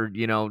they were,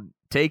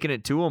 taking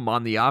it to them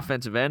on the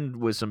offensive end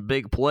with some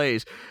big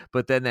plays,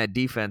 but then that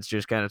defense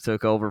just kind of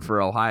took over for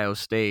Ohio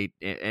State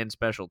and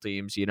special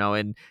teams,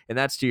 and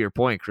that's to your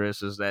point,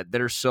 Chris, is that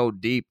they're so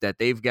deep that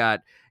they've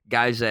got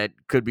guys that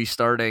could be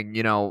starting,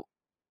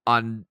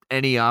 on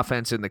any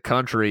offense in the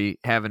country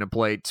having to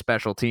play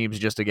special teams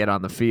just to get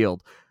on the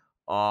field.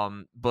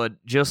 But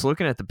just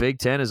looking at the Big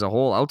Ten as a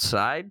whole,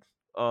 outside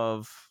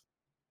of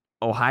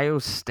Ohio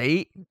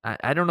State.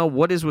 I don't know.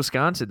 What is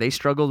Wisconsin? They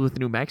struggled with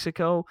New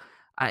Mexico.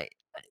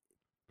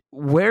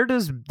 Where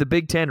does the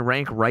Big Ten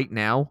rank right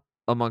now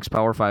amongst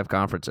Power 5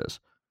 conferences?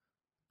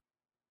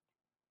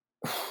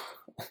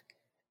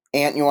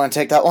 Ant, you want to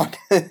take that one?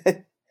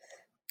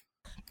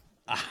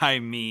 I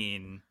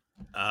mean,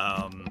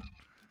 are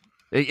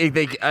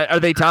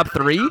they top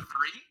 3?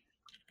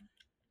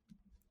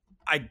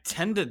 I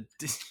tend to.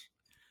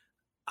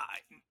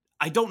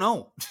 I don't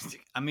know.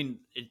 I mean,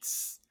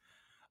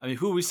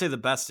 who would we say the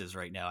best is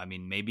right now? I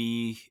mean,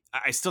 maybe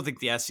I still think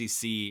the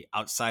SEC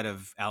outside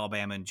of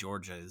Alabama and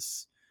Georgia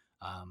is.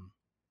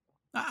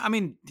 I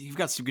mean, you've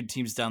got some good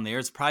teams down there.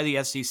 It's probably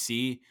the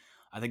SEC.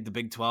 I think the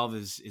Big 12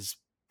 is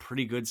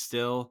pretty good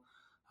still.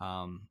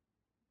 I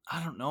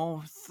don't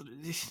know.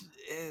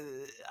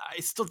 I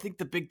still think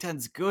the Big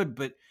 10's good,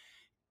 but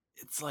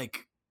it's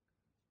like,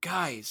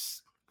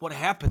 guys, what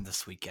happened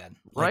this weekend?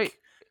 Right.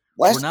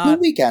 Last 2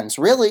 weekends,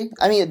 really?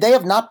 I mean, they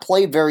have not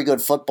played very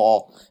good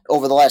football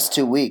over the last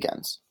 2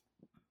 weekends.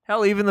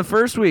 Hell, even the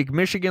first week,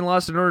 Michigan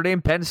lost to Notre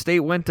Dame. Penn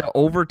State went to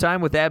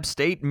overtime with App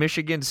State.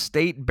 Michigan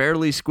State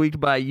barely squeaked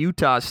by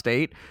Utah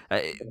State.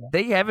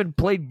 They haven't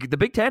played. The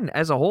Big Ten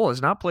as a whole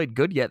has not played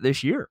good yet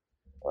this year.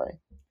 Right.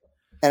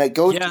 And it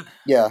goes,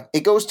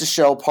 it goes to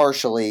show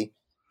partially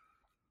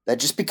that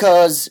just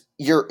because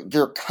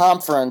your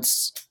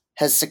conference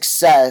has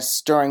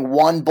success during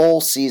one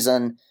bowl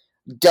season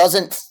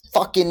doesn't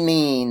fucking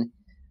mean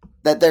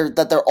that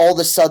they're all of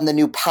a sudden the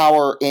new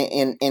power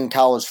in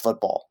college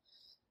football.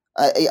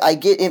 I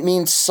get it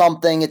means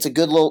something. It's a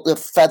good little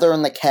feather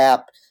in the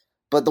cap,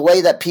 but the way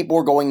that people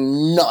were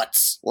going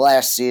nuts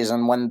last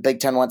season when Big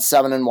Ten went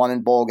 7-1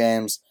 in bowl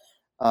games,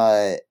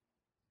 and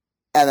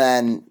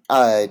then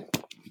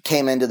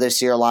came into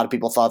this year, a lot of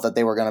people thought that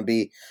they were going to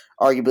be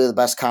arguably the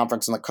best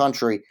conference in the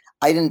country.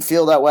 I didn't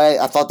feel that way.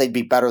 I thought they'd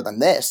be better than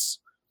this,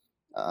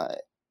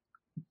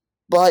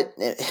 but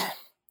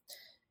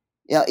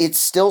it's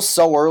still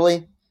so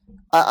early.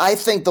 I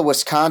think the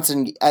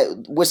Wisconsin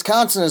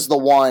is the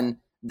one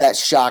that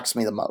shocks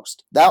me the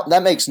most.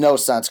 That makes no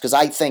sense because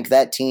I think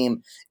that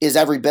team is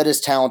every bit as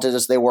talented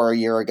as they were a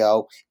year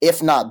ago,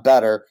 if not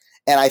better.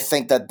 And I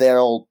think that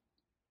they'll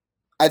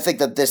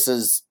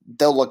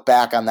look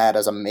back on that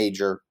as a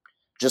major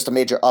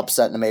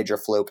upset and a major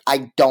fluke.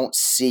 I don't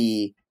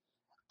see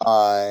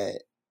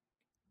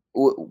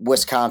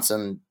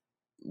Wisconsin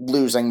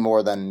losing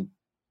more than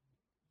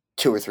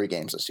 2 or 3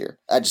 games this year.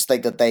 I just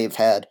think that they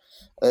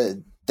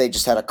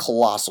just had a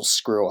colossal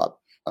screw up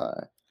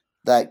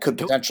that could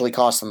potentially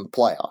cost them the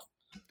playoff.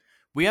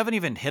 We haven't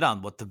even hit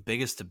on what the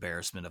biggest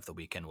embarrassment of the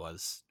weekend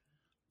was.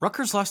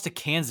 Rutgers lost to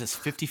Kansas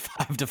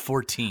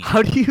 55-14.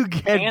 How do you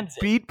get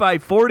beat by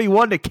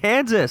 41 to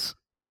Kansas?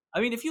 I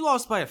mean, if you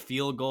lost by a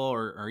field goal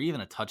or even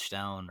a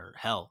touchdown, or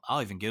hell,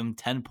 I'll even give them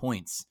 10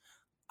 points.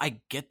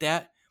 I get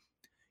that.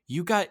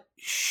 You got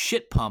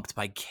shit pumped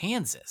by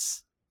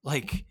Kansas.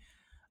 Like,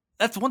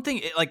 that's one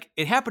thing.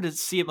 It happened to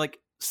CMU. Like,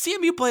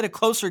 CMU played a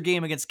closer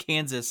game against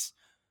Kansas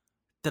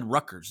than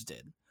Rutgers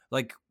did.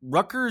 Like,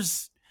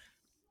 Rutgers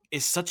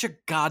is such a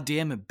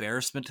goddamn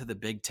embarrassment to the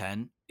Big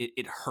Ten.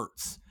 It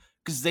hurts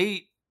because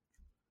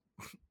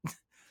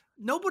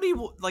nobody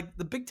will, like,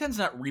 the Big Ten's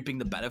not reaping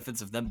the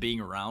benefits of them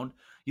being around.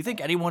 You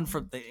think anyone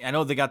I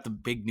know they got the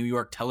big New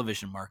York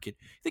television market.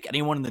 You think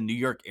anyone in the New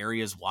York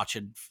area is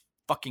watching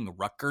fucking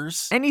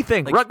Rutgers?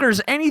 Anything. Like, Rutgers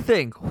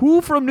anything.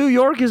 Who from New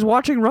York is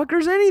watching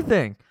Rutgers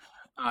anything?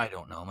 I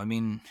don't know. I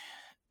mean,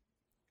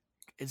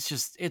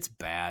 it's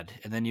bad.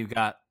 And then you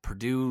got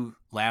Purdue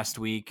last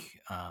week.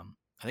 I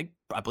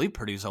believe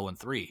Purdue's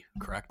 0-3,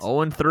 correct?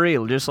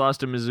 0-3. Just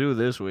lost to Mizzou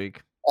this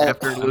week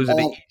after losing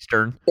to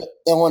Eastern.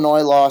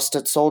 Illinois lost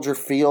at Soldier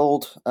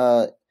Field.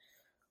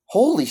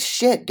 Holy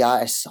shit,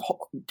 guys.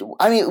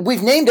 I mean,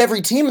 we've named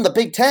every team in the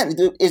Big Ten.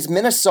 Is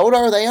Minnesota,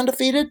 are they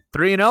undefeated?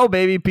 3-0,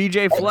 baby.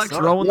 PJ Fleck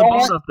throwing the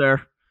ball up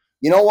there.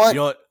 You know what? You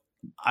know what?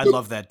 I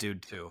love that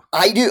dude too.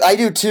 I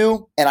do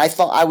too. And I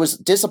thought I was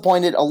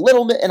disappointed a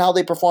little bit in how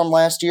they performed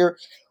last year,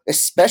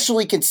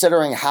 especially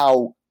considering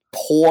how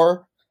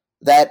poor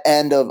that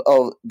end of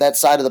that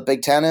side of the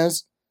Big Ten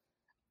is.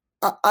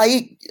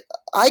 I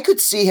could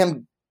see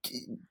him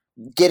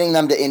getting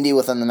them to Indy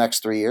within the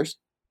next 3 years.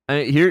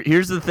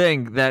 Here's the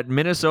thing, that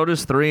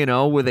Minnesota's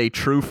 3-0 with a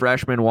true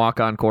freshman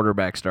walk-on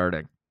quarterback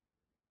starting.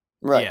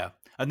 Right. Yeah.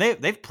 And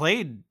they've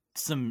played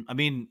some, I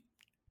mean,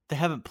 they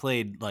haven't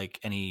played like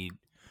any,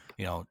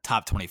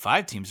 top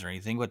 25 teams or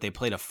anything, but they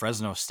played a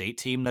Fresno State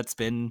team that's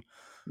been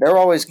they're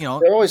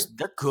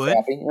good.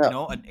 Crappy,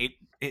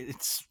 yeah.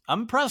 I'm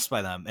impressed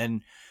by them.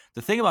 And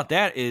the thing about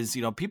that is,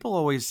 people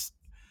always,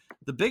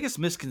 the biggest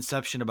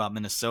misconception about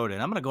Minnesota,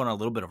 and I'm going to go on a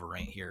little bit of a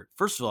rant here.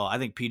 First of all, I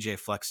think PJ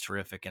Fleck's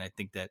terrific, and I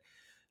think that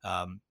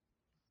in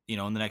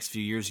the next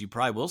few years, you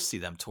probably will see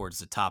them towards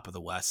the top of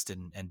the West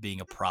and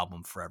being a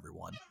problem for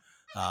everyone.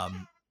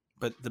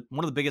 But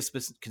one of the biggest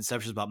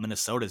misconceptions about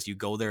Minnesota is you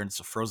go there and it's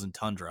a frozen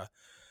tundra.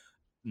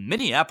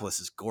 Minneapolis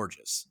is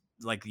gorgeous.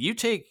 Like, you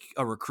take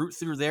a recruit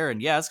through there, and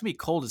yeah, it's gonna be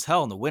cold as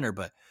hell in the winter,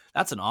 but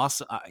that's an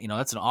awesome,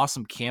 that's an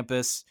awesome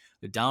campus.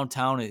 The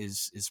downtown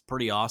is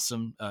pretty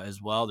awesome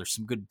as well. There's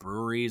some good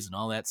breweries and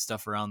all that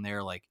stuff around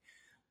there. Like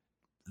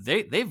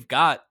they've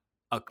got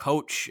a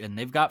coach and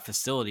they've got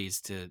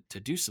facilities to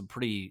do some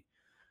pretty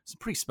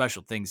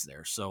special things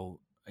there. So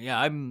yeah,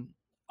 I'm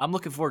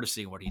looking forward to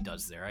seeing what he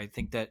does there. I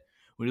think that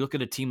when you look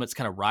at a team that's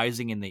kind of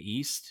rising in the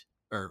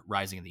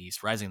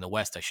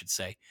West, I should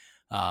say.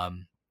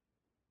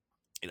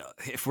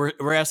 If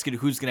we're asking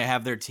who's going to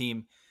have their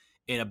team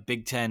in a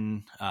Big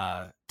Ten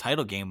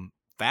title game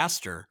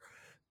faster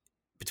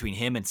between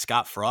him and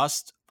Scott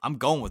Frost, I'm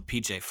going with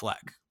PJ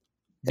Fleck.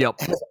 Yep.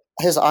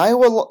 Who's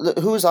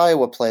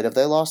Iowa played? Have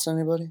they lost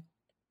anybody?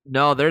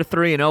 No, they're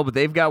 3-0, but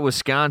they've got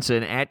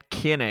Wisconsin at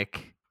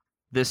Kinnick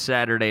this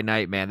Saturday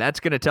night, man. That's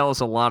going to tell us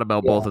a lot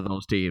about both of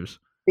those teams.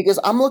 Because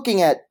I'm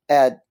looking at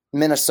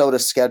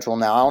Minnesota's schedule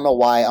now. I don't know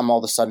why I'm all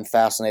of a sudden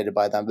fascinated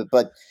by them,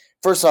 but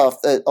first off,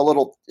 a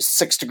little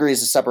 6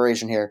 degrees of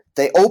separation here.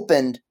 They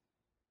opened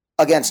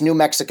against New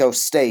Mexico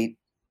State,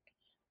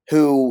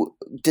 who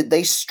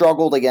they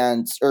struggled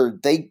against, or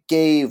they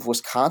gave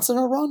Wisconsin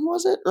a run,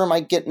 was it? Or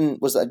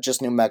was that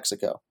just New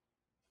Mexico?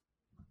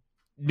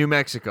 New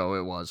Mexico,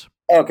 it was.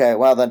 Okay,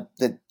 well,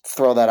 then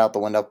throw that out the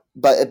window.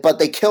 But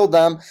they killed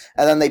them,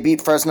 and then they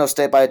beat Fresno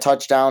State by a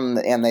touchdown,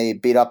 and they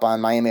beat up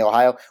on Miami,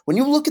 Ohio. When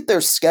you look at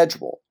their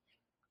schedule,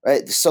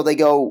 right, so they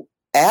go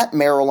at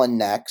Maryland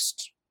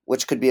next,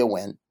 which could be a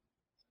win.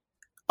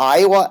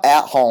 Iowa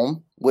at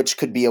home, which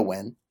could be a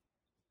win.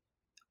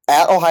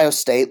 At Ohio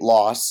State,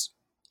 loss.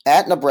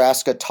 At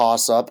Nebraska,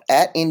 toss-up.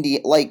 At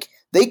Indy,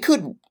 they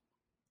could...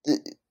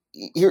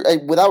 Here,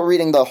 without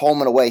reading the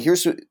home and away,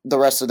 here's the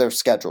rest of their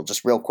schedule,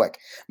 just real quick.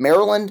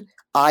 Maryland,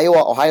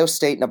 Iowa, Ohio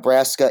State,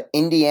 Nebraska,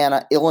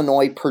 Indiana,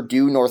 Illinois,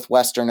 Purdue,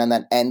 Northwestern, and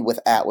then end with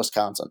at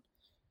Wisconsin.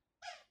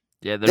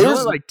 Yeah,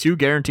 there's only 2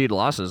 guaranteed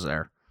losses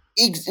there.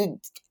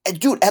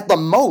 Dude, at the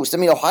most. I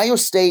mean, Ohio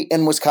State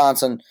and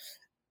Wisconsin,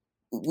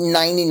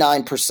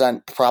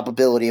 99%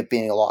 probability of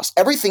being a loss.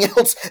 Everything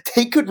else,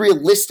 they could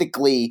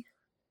realistically...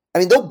 I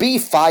mean, they'll be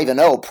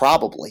 5-0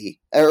 probably,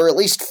 or at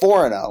least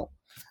 4-0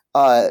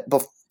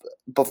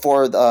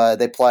 before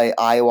they play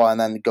Iowa and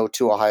then go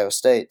to Ohio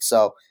State.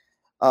 So,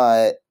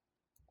 maybe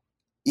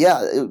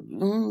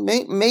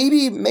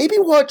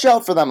watch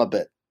out for them a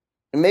bit.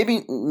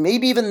 Maybe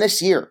even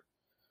this year.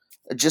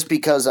 Just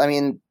because, I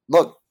mean,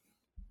 look,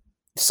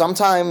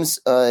 sometimes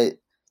the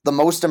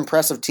most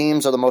impressive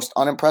teams are the most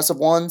unimpressive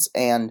ones,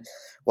 and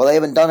while they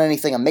haven't done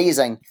anything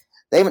amazing,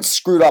 they haven't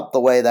screwed up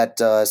the way that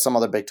some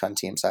other Big Ten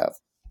teams have.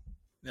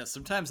 Yeah,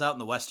 sometimes out in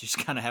the West, you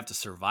just kind of have to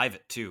survive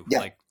it too. Yeah.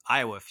 Like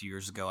Iowa a few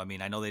years ago. I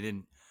mean, I know they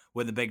didn't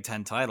win the Big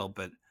Ten title,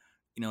 but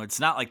it's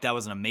not like that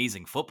was an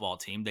amazing football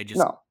team. They just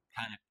kind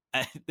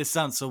of. This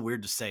sounds so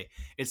weird to say.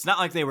 It's not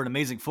like they were an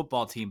amazing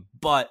football team,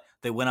 but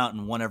they went out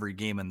and won every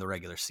game in the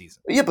regular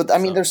season. Yeah, but I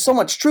mean, there's so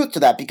much truth to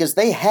that because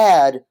they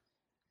had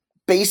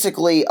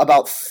basically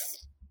about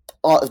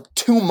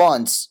 2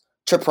 months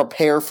to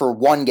prepare for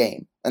one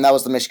game, and that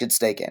was the Michigan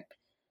State game.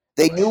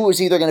 They knew it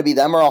was either going to be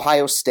them or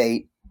Ohio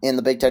State in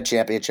the Big Ten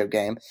championship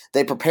game.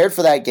 They prepared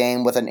for that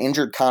game with an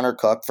injured Connor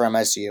Cook for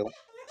MSU.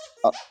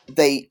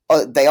 They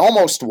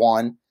almost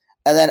won,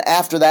 and then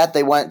after that,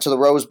 they went to the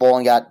Rose Bowl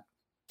and got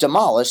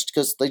demolished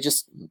because they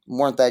just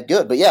weren't that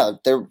good. But yeah,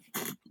 there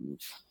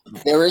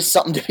is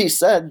something to be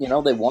said.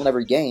 They won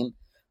every game,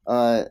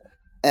 and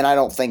I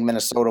don't think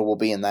Minnesota will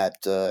be in that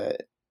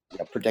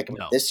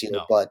predicament this year.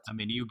 No. But I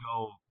mean, you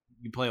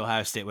play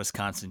Ohio State,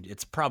 Wisconsin,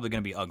 it's probably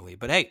going to be ugly.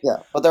 But hey, yeah,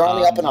 but they're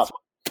on the up and up.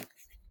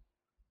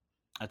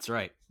 That's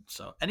right.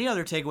 So, any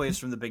other takeaways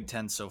from the Big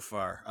Ten so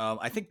far?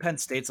 I think Penn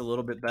State's a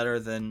little bit better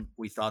than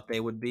we thought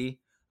they would be,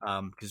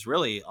 because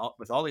really,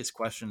 with all these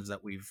questions that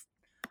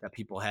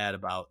people had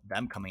about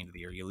them coming into the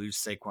year, you lose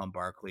Saquon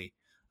Barkley,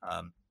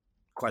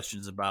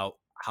 questions about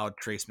how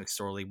Trace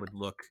McSorley would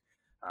look,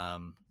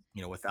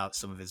 without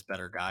some of his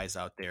better guys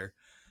out there.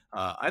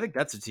 I think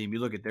that's a team. You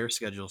look at their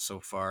schedule so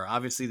far.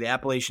 Obviously, the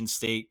Appalachian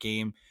State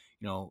game,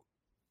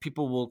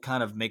 people will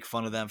kind of make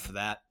fun of them for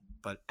that.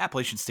 But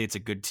Appalachian State's a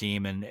good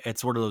team, and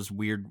it's one of those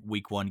weird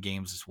Week 1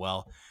 games as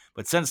well.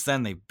 But since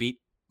then, they beat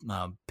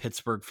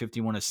Pittsburgh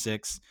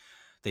 51-6.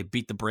 They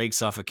beat the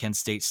brakes off of Kent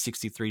State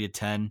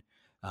 63-10.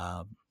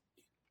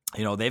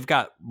 They've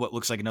got what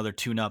looks like another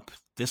tune-up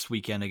this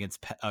weekend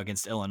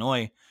against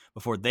Illinois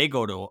before they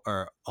go to,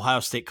 or Ohio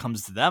State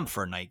comes to them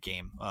for a night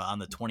game on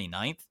the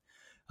 29th.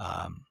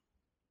 I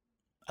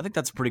think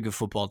that's a pretty good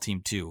football team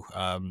too.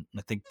 I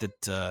think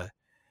that.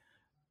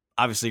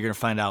 Obviously, you're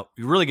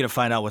really going to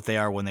find out what they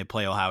are when they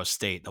play Ohio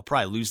State. They'll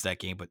probably lose that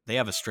game, but they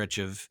have a stretch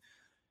of,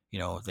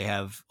 they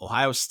have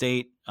Ohio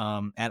State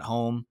at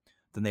home.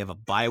 Then they have a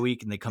bye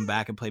week, and they come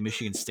back and play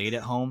Michigan State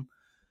at home.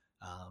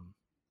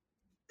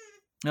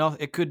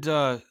 It could.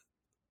 So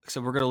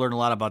we're going to learn a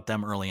lot about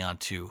them early on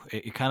too.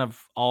 It kind of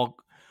all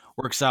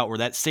works out where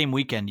that same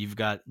weekend you've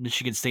got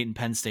Michigan State and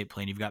Penn State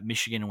playing. You've got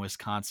Michigan and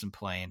Wisconsin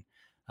playing.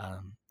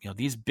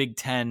 These Big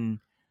Ten,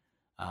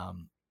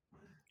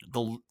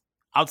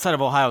 outside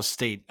of Ohio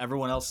State,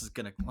 everyone else is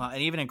going to,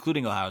 and even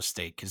including Ohio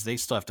State, because they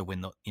still have to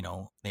win,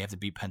 they have to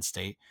beat Penn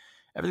State.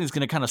 Everything's going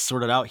to kind of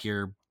sort it out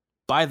here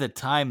by the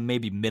time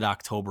maybe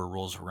mid-October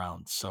rolls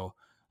around. So,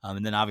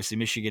 and then obviously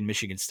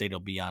Michigan State will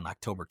be on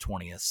October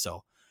 20th.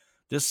 So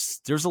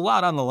there's a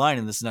lot on the line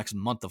in this next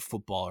month of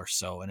football or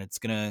so, and it's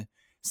going to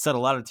set a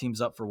lot of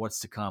teams up for what's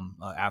to come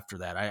after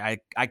that.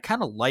 I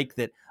kind of like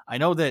that. I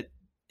know that,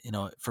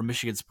 from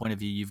Michigan's point of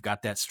view, you've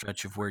got that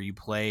stretch of where you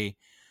play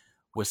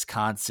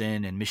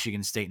Wisconsin and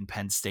Michigan State and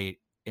Penn State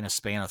in a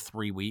span of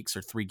 3 weeks,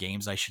 or 3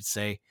 games, I should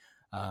say.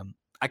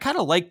 I kind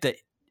of like that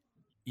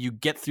you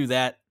get through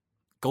that,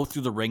 go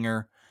through the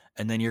ringer,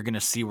 and then you're going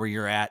to see where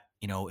you're at,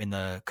 in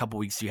the couple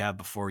weeks you have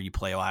before you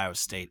play Ohio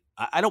State.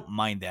 I don't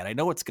mind that. I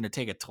know it's going to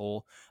take a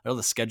toll. I know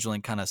the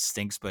scheduling kind of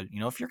stinks, but,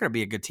 if you're going to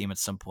be a good team at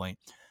some point,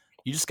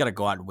 you just got to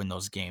go out and win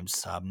those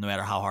games, no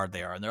matter how hard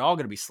they are. And they're all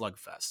going to be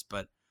slugfest.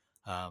 But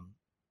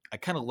I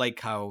kind of like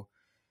how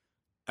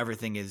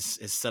everything is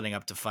setting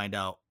up to find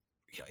out.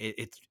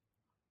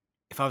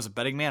 If I was a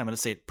betting man, I'm going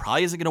to say it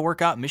probably isn't going to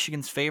work out in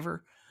Michigan's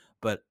favor.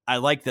 But I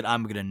like that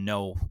I'm going to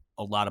know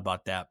a lot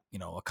about that,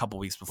 a couple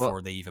weeks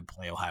before they even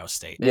play Ohio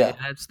State. Yeah,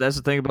 that's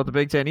the thing about the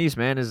Big Ten East,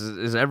 man,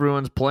 is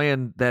everyone's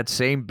playing that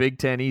same Big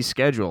Ten East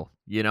schedule.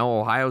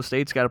 Ohio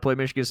State's got to play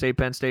Michigan State,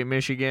 Penn State,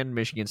 Michigan.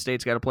 Michigan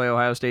State's got to play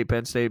Ohio State,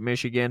 Penn State,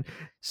 Michigan.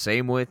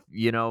 Same with,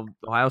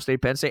 Ohio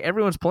State, Penn State.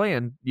 Everyone's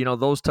playing,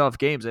 those tough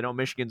games. I know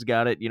Michigan's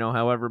got it,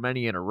 however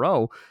many in a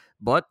row,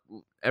 but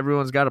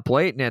everyone's got to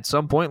play it. And at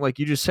some point, like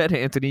you just said,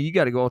 Anthony, you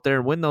got to go out there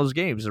and win those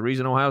games. The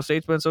reason Ohio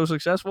State's been so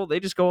successful,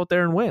 they just go out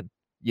there and win.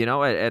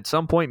 At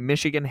some point,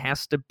 Michigan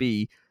has to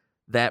be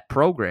that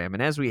program.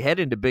 And as we head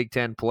into Big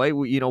Ten play,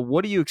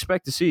 what do you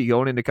expect to see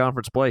going into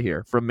conference play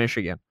here from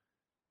Michigan?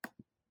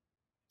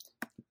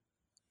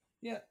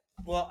 Yeah,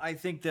 well, I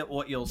think that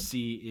what you'll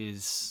see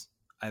is,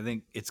 I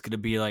think it's going to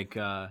be like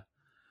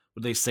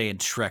what they say in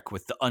Shrek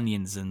with the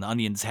onions, and the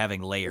onions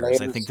having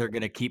layers. I think they're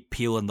going to keep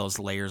peeling those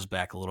layers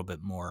back a little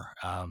bit more.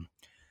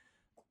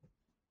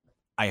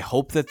 I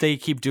hope that they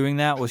keep doing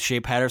that with Shea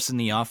Patterson,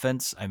 the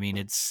offense. I mean,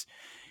 it's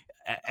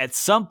at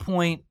some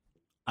point,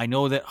 I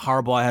know that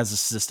Harbaugh has a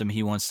system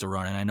he wants to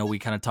run, and I know we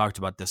kind of talked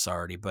about this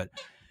already, but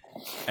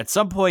at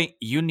some point,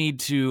 you need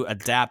to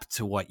adapt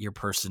to what your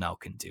personnel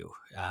can do.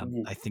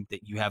 I think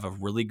that you have a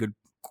really good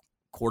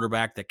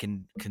quarterback that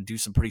can do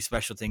some pretty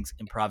special things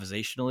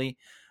improvisationally.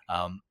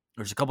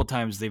 There's a couple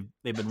times they've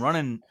been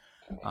running,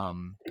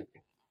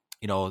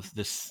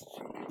 this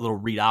little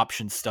read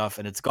option stuff,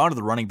 and it's gone to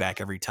the running back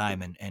every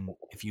time. And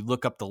if you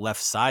look up the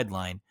left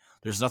sideline,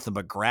 there's nothing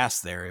but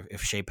grass there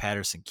if Shea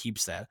Patterson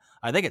keeps that.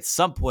 I think at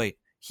some point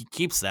he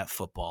keeps that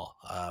football,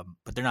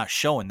 but they're not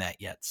showing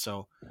that yet.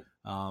 So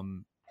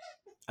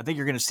I think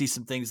you're going to see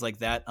some things like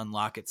that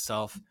unlock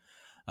itself.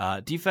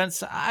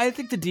 Defense, I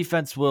think the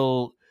defense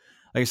will,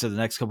 like I said, the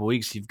next couple of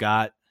weeks, you've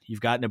got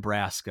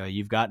Nebraska,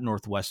 you've got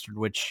Northwestern,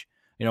 which,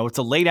 it's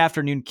a late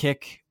afternoon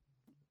kick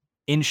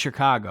in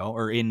Chicago,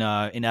 or in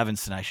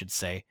Evanston, I should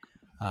say.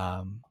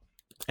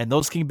 And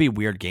those can be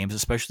weird games,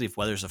 especially if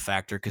weather's a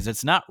factor, because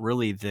it's not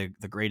really the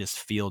greatest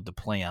field to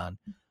play on.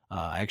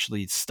 I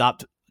actually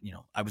stopped,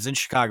 I was in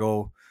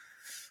Chicago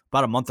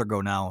about a month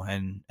ago now,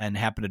 and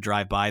happened to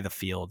drive by the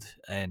field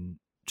and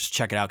just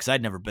check it out, because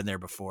I'd never been there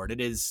before. And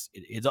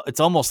it's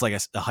almost like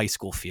a high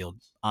school field,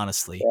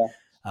 honestly.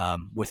 Yeah.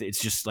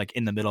 It's just like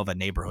in the middle of a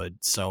neighborhood.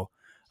 So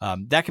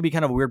that could be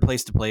kind of a weird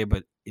place to play,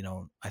 but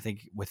I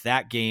think with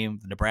that game,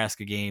 the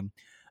Nebraska game,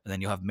 and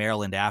then you'll have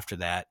Maryland after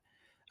that.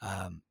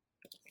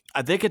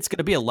 I think it's going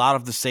to be a lot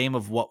of the same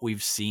of what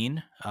we've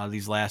seen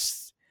these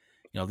last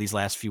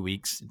few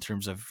weeks, in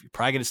terms of you're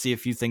probably going to see a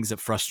few things that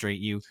frustrate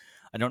you.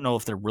 I don't know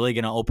if they're really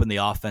going to open the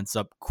offense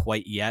up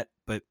quite yet,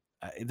 but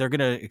they're going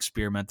to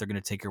experiment. They're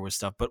going to tinker with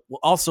stuff, but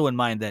also in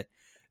mind that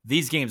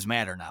these games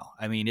matter now.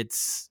 I mean,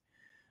 it's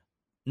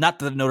not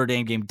that the Notre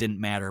Dame game didn't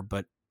matter,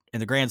 but in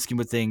the grand scheme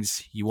of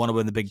things, you want to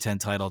win the Big Ten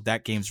title.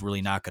 That game's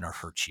really not going to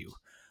hurt you.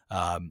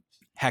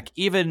 Heck,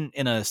 even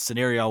in a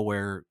scenario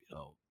where,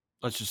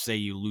 let's just say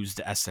you lose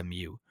to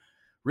SMU,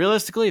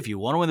 realistically, if you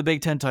want to win the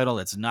Big Ten title,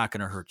 that's not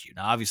going to hurt you.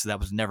 Now, obviously, that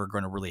was never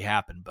going to really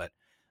happen, but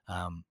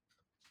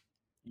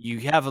you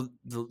have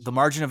the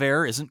margin of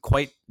error isn't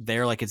quite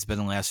there like it's been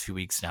in the last few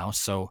weeks now.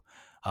 So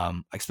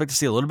I expect to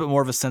see a little bit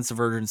more of a sense of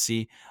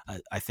urgency.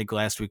 I think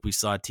last week we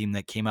saw a team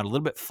that came out a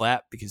little bit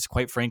flat because,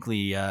 quite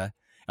frankly, I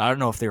don't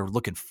know if they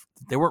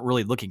weren't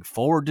really looking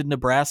forward to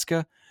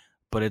Nebraska,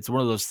 but it's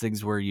one of those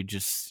things where you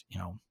just,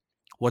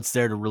 what's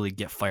there to really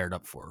get fired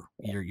up for?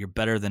 You're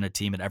better than a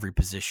team at every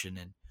position,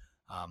 and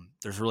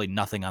there's really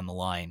nothing on the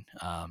line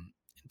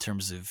in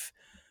terms of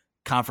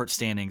conference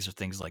standings or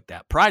things like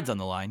that. Pride's on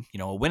the line,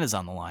 a win is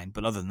on the line,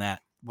 but other than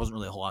that, wasn't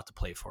really a whole lot to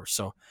play for.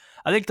 So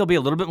I think there'll be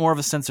a little bit more of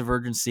a sense of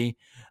urgency.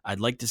 I'd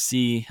like to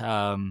see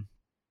them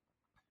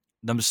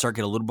to start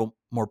getting a little bit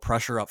more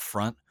pressure up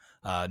front,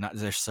 not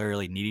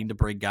necessarily needing to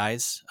bring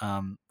guys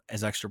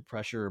as extra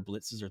pressure or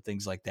blitzes or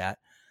things like that.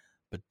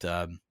 But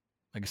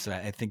like I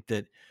said, I think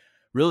that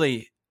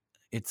really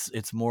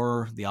it's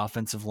more the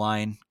offensive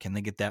line. Can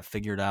they get that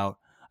figured out?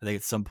 I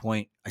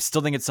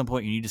still think at some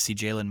point you need to see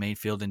Jalen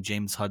Mayfield and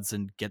James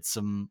Hudson get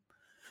some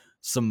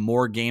some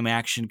more game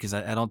action, because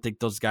I don't think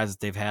those guys that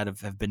they've had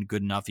have been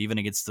good enough, even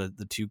against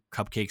the two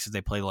cupcakes that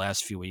they played the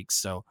last few weeks.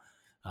 So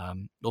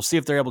we'll see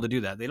if they're able to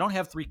do that. They don't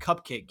have 3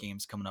 cupcake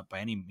games coming up by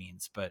any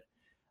means, but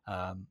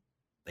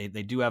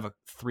they do have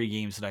 3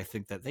 games that I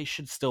think that they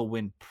should still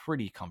win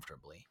pretty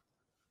comfortably.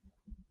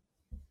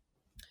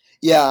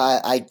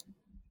 Yeah, I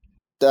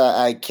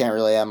can't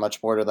really add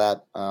much more to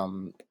that.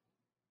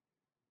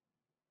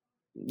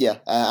 Yeah,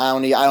 I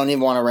don't even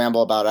want to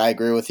ramble about it. I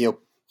agree with you.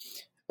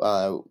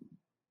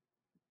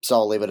 So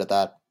I'll leave it at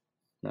that.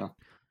 No.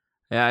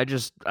 Yeah, I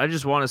just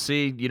want to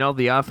see,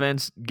 the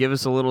offense give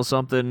us a little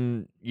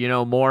something,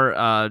 more.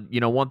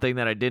 One thing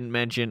that I didn't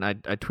mention, I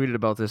tweeted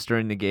about this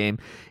during the game,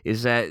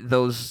 is that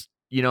those,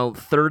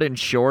 3rd and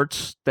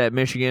shorts that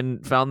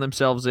Michigan found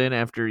themselves in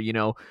after,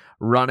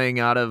 running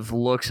out of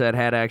looks that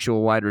had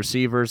actual wide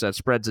receivers, that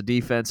spreads the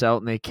defense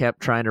out, and they kept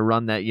trying to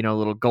run that,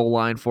 little goal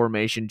line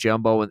formation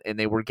jumbo, and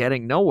they were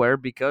getting nowhere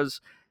because,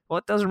 well,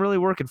 it doesn't really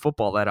work in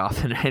football that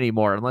often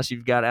anymore unless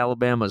you've got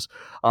Alabama's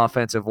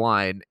offensive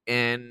line.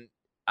 And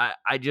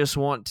I just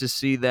want to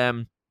see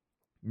them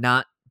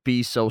not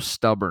be so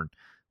stubborn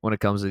when it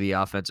comes to the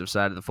offensive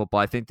side of the football.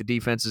 I think the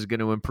defense is going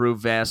to improve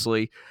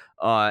vastly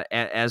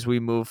as we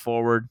move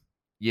forward,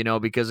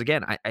 because,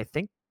 again, I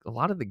think a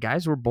lot of the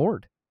guys were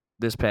bored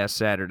this past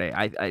Saturday.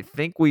 I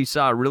think we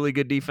saw a really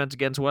good defense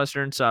against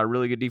Western, saw a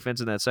really good defense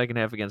in that second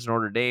half against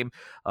Notre Dame.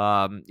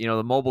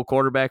 The mobile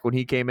quarterback, when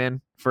he came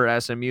in for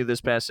SMU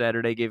this past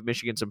Saturday, gave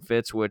Michigan some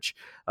fits, which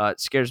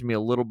scares me a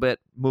little bit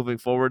moving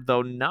forward,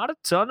 though not a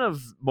ton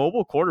of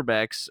mobile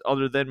quarterbacks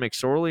other than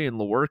McSorley and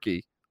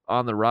Lewerke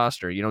on the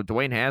roster.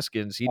 Dwayne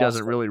Haskins, he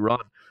doesn't really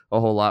run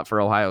a whole lot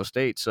for Ohio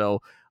State.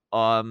 So,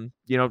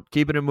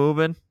 keeping it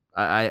moving.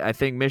 I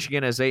think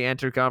Michigan, as they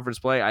enter conference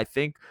play, I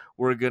think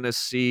we're going to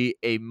see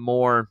a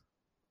more,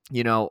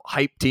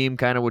 hype team,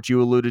 kind of what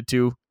you alluded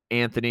to,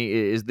 Anthony,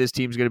 is this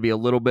team's going to be a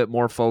little bit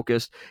more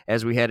focused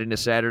as we head into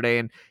Saturday.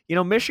 And,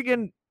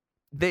 Michigan,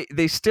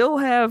 they still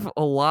have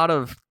a lot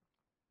of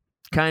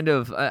kind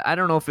of, I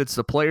don't know if it's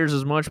the players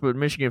as much, but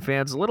Michigan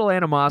fans, a little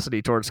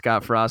animosity towards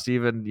Scott Frost,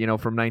 even,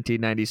 from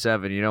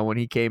 1997, when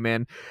he came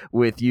in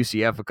with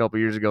UCF a couple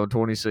years ago in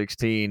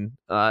 2016,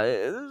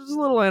 there's a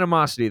little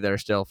animosity there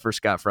still for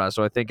Scott Frost.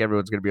 So I think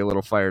everyone's going to be a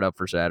little fired up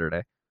for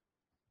Saturday.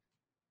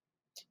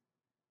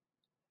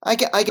 I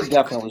can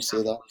definitely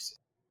see that.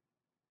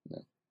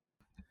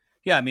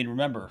 Yeah, I mean,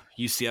 remember,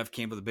 UCF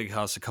came to the Big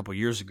House a couple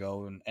years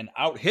ago and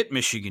out-hit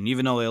Michigan,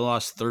 even though they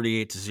lost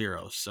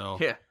 38-0. So,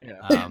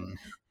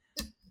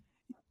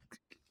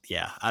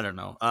 yeah, I don't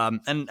know.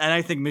 And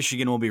I think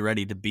Michigan will be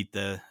ready to beat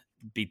the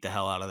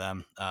hell out of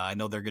them. I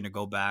know they're going to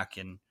go back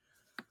and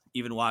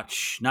even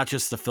watch not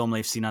just the film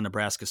they've seen on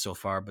Nebraska so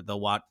far, but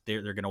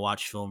they're going to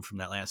watch film from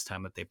that last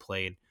time that they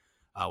played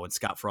when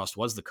Scott Frost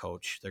was the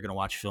coach. They're going to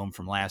watch film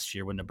from last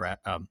year when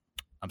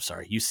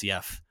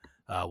UCF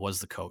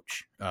was the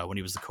coach when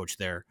he was the coach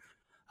there.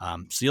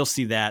 So you'll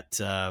see that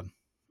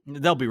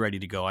they'll be ready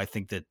to go. I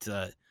think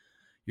that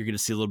you're going to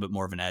see a little bit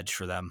more of an edge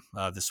for them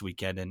this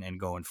weekend and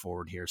going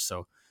forward here.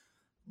 So.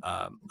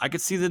 I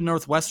could see the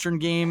Northwestern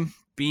game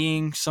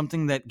being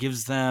something that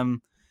gives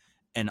them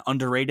an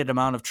underrated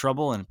amount of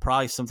trouble and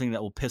probably something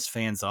that will piss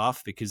fans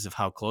off because of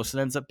how close it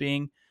ends up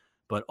being.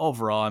 But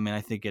overall, I mean,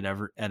 I think at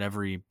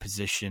every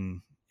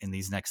position in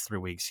these next 3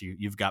 weeks,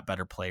 you've got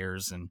better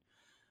players and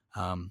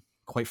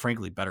quite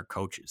frankly, better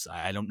coaches.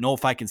 I don't know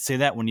if I can say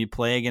that when you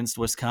play against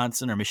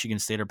Wisconsin or Michigan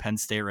State or Penn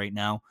State right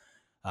now.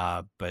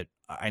 But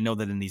I know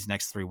that in these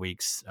next 3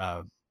 weeks,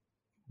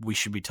 we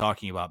should be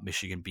talking about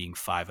Michigan being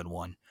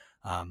 5-1.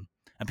 And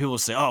people will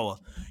say, "Oh,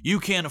 well, you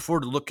can't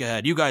afford to look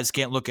ahead. You guys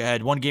can't look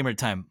ahead one game at a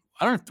time."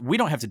 We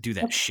don't have to do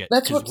that shit.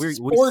 That's what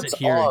sports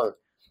are.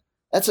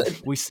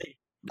 We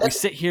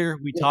sit here,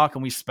 we talk,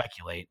 and we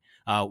speculate.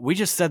 We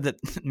just said that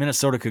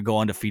Minnesota could go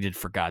undefeated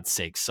for God's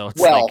sake. So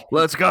it's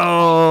let's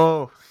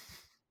go.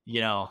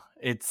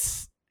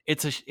 It's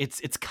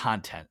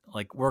content.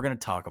 Like, we're gonna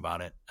talk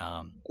about it.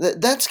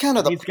 That's kind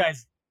of these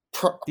guys.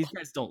 These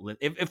guys don't.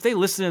 If they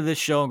listen to this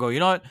show and go, you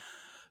know what?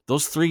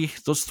 Those three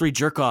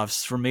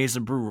jerk-offs from Maize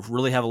n Brew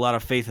really have a lot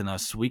of faith in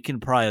us. We can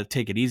probably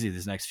take it easy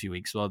these next few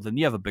weeks. Well, then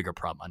you have a bigger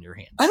problem on your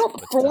hands. I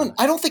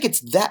don't think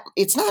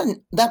it's not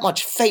that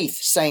much faith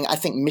saying I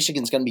think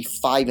Michigan's going to be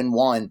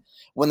 5-1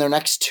 when their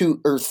next 2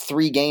 or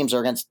 3 games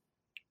are against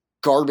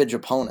garbage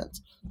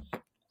opponents.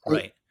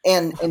 Right.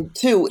 And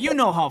two, you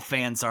know how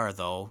fans are,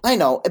 though. I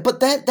know, but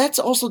that's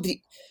also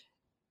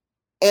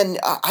and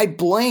I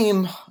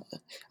blame.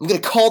 I'm going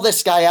to call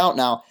this guy out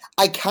now.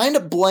 I kind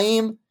of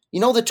blame.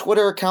 The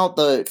Twitter account,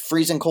 the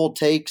Freezing Cold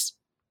Takes?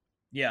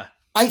 Yeah.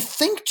 I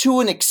think to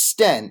an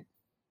extent,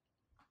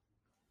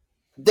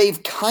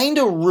 they've kind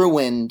of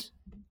ruined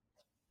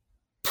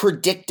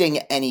predicting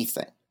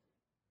anything.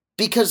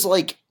 Because,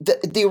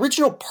 the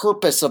original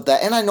purpose of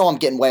that, and I know I'm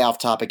getting way off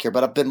topic here,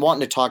 but I've been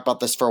wanting to talk about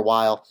this for a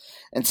while,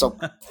 and so,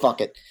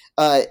 fuck it.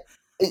 The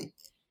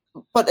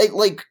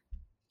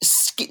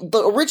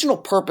original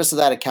purpose of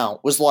that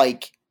account was,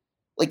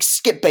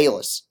 Skip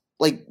Bayless.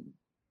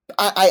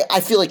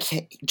 I feel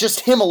like just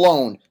him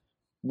alone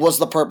was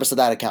the purpose of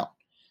that account.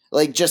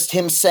 Like, just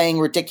him saying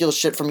ridiculous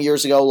shit from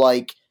years ago,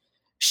 like,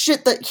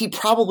 shit that he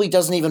probably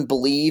doesn't even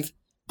believe,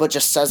 but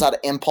just says out of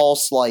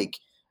impulse, like,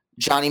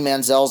 Johnny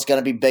Manziel's going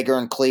to be bigger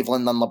in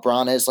Cleveland than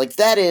LeBron is. Like,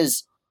 that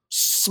is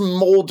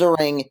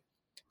smoldering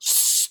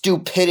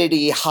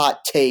stupidity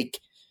hot take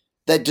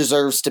that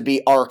deserves to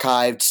be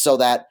archived so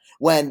that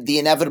when the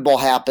inevitable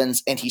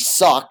happens and he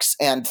sucks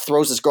and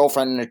throws his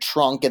girlfriend in a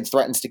trunk and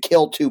threatens to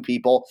kill 2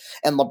 people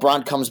and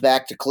LeBron comes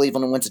back to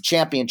Cleveland and wins a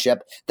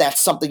championship, that's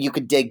something you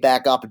could dig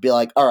back up and be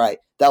like, all right,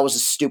 that was a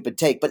stupid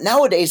take. But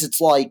nowadays it's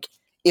like,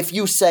 if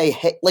you say,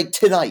 hey, like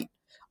tonight,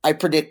 I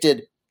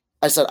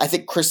said, I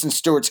think Kristen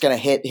Stewart's going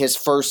to hit his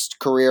first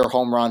career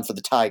home run for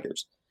the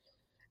Tigers.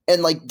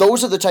 And like,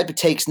 those are the type of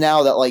takes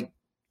now that like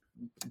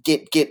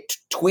get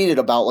tweeted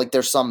about. Like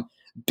there's some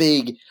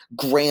big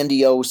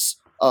grandiose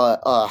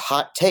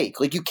hot take.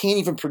 Like you can't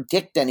even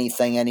predict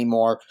anything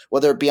anymore,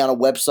 whether it be on a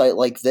website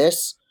like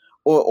this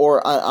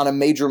or on a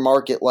major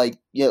market like,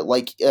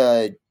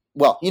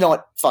 well, you know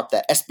what? Fuck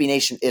that. SB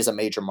Nation is a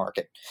major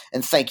market,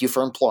 and thank you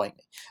for employing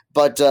me.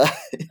 But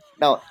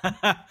no,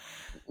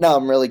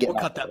 I'm really getting.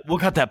 We'll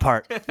cut that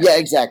part. Yeah,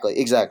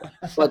 exactly.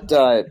 But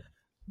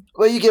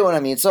well, you get what I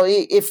mean. So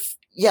I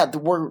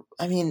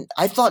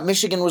thought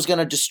Michigan was going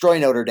to destroy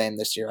Notre Dame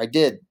this year. I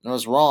did. I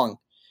was wrong.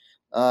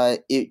 I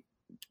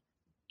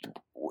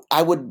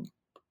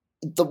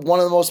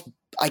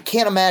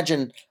can't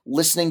imagine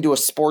listening to a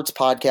sports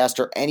podcast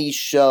or any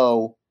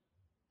show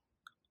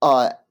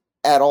at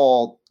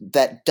all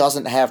that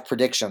doesn't have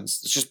predictions.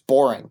 It's just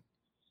boring.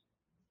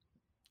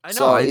 I know.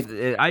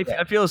 So I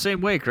feel the same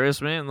way,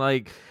 Chris, man.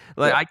 Like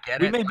I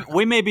get it.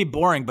 We may be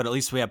boring, but at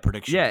least we have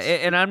predictions. Yeah,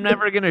 and I'm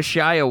never going to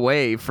shy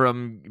away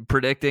from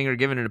predicting or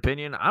giving an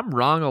opinion. I'm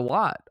wrong a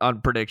lot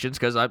on predictions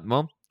because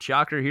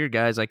shocker here,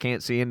 guys. I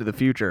can't see into the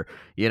future.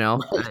 You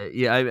know,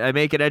 I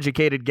make an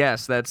educated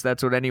guess. That's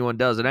what anyone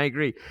does, and I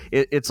agree.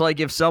 It's like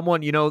if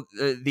someone,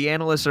 the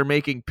analysts are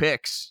making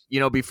picks,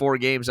 before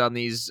games on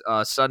these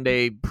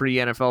Sunday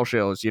pre-NFL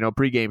shows,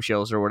 pre-game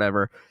shows or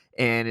whatever,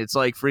 and it's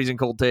like Freezing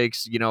Cold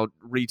Takes,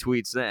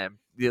 retweets them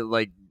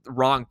like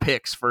wrong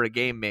picks for a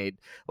game made.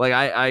 Like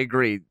I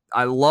agree.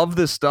 I love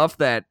the stuff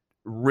that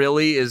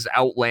really is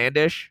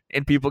outlandish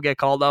and people get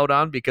called out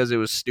on because it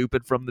was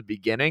stupid from the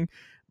beginning,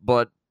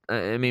 but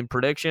I mean,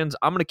 predictions,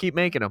 I'm going to keep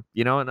making them,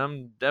 and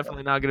I'm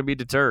definitely not going to be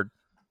deterred.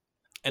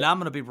 And I'm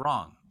going to be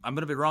wrong. I'm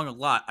going to be wrong a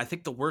lot. I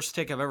think the worst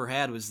take I've ever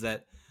had was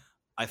that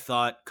I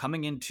thought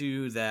coming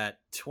into that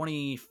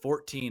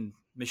 2014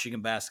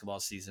 Michigan basketball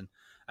season,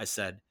 I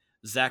said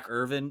Zach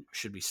Irvin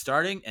should be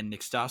starting and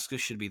Nick Stauskas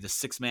should be the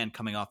 6th man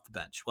coming off the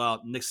bench.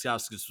 Well, Nick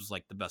Stauskas was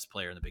like the best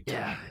player in the Big Ten.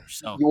 Yeah.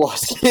 So he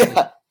was.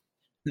 Yeah.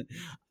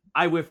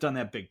 I whiffed on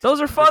that big time.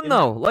 Those are fun,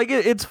 though. Like,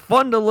 it's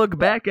fun to look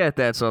back at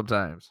that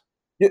sometimes.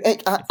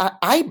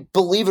 I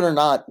believe it or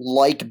not,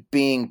 like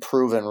being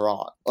proven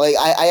wrong. Like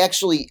I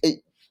actually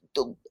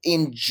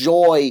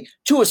enjoy,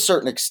 to a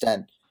certain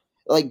extent,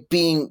 like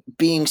being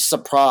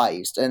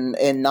surprised and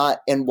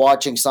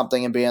watching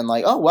something and being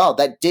like, oh wow,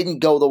 that didn't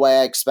go the way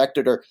I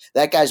expected, or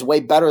that guy's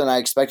way better than I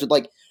expected.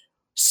 Like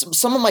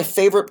some of my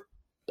favorite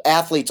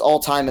athletes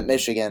all time at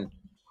Michigan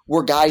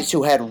were guys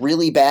who had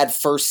really bad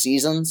first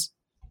seasons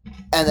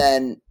and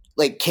then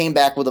like came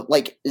back with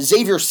like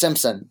Xavier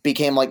Simpson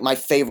became like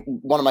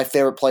one of my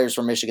favorite players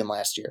from Michigan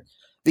last year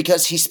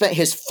because he spent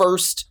his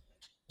first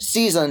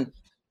season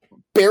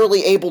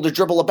barely able to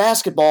dribble a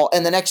basketball,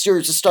 and the next year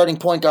he's a starting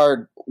point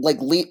guard, like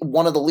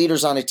one of the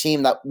leaders on a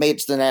team that made it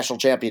to the national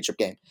championship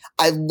game.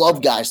 I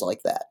love guys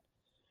like that.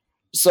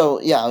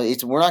 So yeah,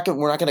 we're not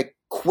going to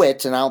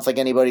quit, and I don't think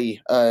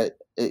anybody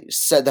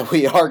said that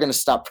we are going to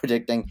stop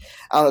predicting.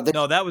 I don't know.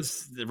 No, that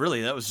was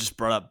just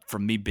brought up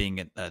from me being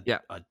a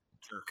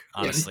jerk,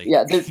 honestly.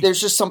 Yeah, there's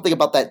just something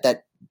about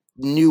that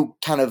new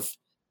kind of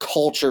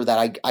culture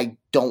that I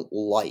don't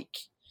like.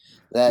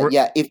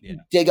 If you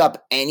dig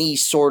up any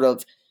sort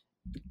of,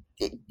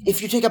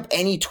 if you take up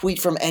any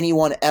tweet from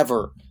anyone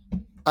ever,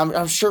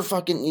 I'm sure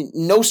fucking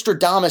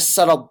Nostradamus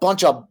said a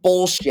bunch of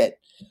bullshit,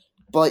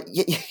 but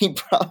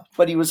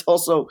he was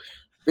also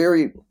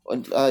very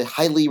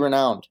highly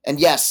renowned. And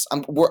yes,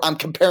 I'm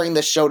comparing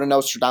this show to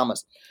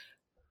Nostradamus.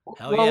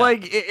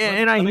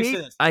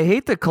 I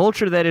hate the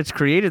culture that it's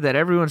created, that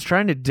everyone's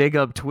trying to dig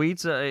up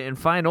tweets and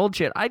find old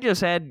shit. I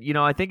just had,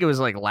 I think it was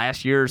like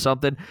last year or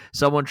something,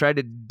 someone tried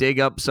to dig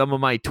up some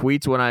of my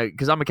tweets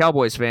because I'm a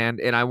Cowboys fan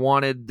and I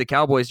wanted the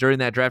Cowboys during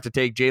that draft to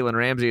take Jalen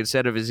Ramsey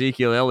instead of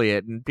Ezekiel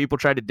Elliott, and people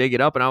tried to dig it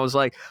up and I was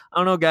like, I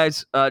don't know,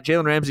 guys,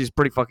 Jalen Ramsey's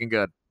pretty fucking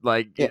good.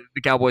 Like,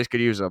 the Cowboys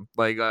could use him.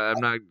 Like, I'm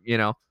not,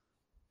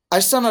 I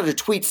sent out a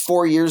tweet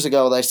 4 years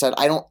ago that I said,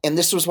 and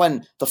this was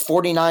when the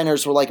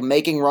 49ers were like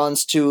making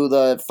runs to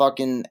the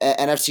fucking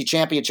NFC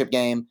Championship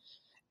game.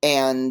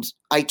 And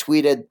I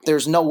tweeted,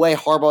 there's no way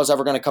Harbaugh's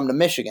ever going to come to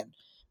Michigan.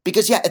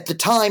 Because at the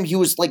time he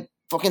was like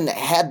fucking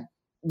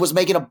was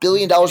making $1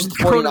 billion with the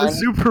 49ers.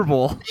 Super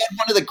Bowl. He had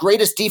one of the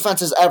greatest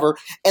defenses ever.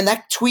 And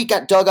that tweet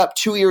got dug up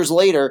 2 years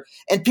later.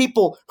 And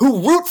people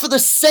who root for the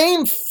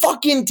same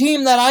fucking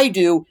team that I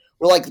do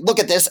were like, look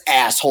at this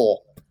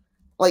asshole.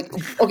 Like,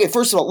 okay,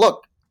 first of all,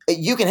 look.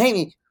 You can hate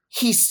me.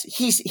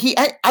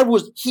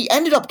 he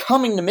ended up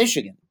coming to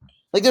Michigan.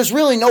 Like, there's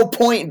really no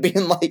point in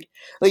being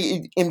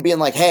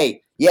like,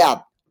 hey, yeah,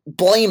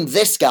 blame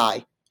this guy.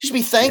 You should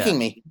be thanking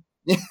me.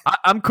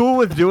 I'm cool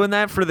with doing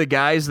that for the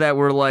guys that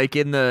were like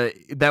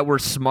that were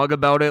smug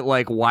about it.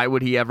 Like, why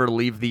would he ever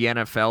leave the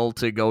NFL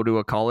to go to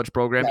a college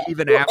program,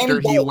 even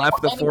after he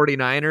left the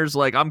 49ers?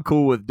 Like, I'm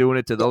cool with doing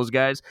it to those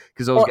guys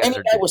because those guys any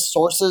guy with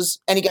sources,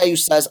 any guy who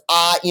says,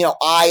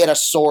 I had a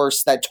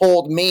source that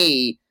told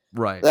me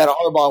that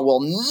Harbaugh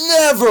will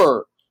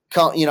never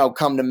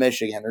come to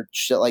Michigan or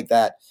shit like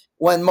that.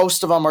 When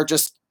most of them are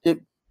just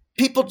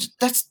people.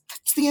 That's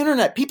the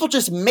internet. People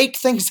just make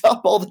things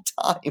up all the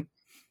time.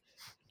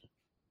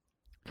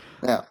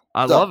 Yeah,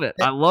 I love it.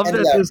 I love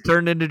that this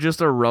turned into just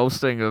a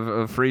roasting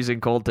of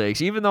freezing cold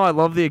takes. Even though I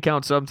love the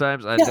account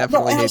sometimes, I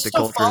definitely hate the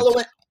culture. Follow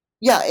it.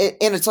 Yeah,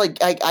 and it's like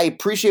I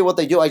appreciate what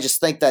they do. I just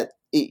think that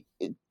the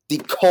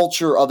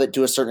culture of it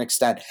to a certain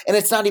extent, and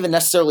it's not even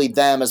necessarily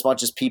them as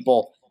much as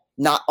people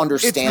not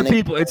understanding. It's the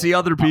people. It's the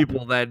other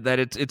people that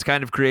it's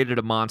kind of created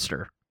a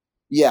monster.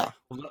 Yeah.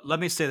 Well, let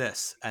me say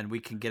this, and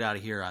we can get out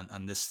of here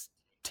on this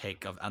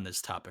take on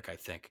this topic. I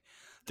think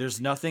there's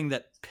nothing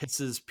that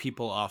pisses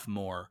people off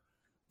more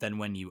than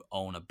when you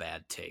own a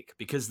bad take,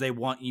 because they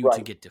want you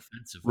to get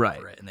defensive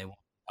over it, and I'll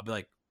be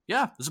like,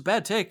 yeah, this is a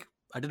bad take.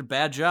 I did a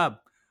bad job,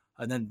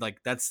 and then like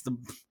that's it.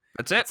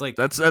 It's like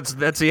that's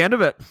the end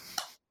of it.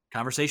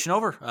 Conversation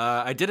over.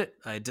 I did it.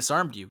 I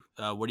disarmed you.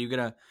 What are you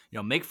gonna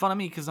make fun of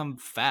me because I'm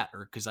fat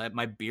or because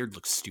my beard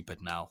looks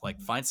stupid now?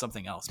 Like, find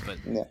something else. But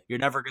you're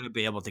never gonna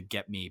be able to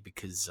get me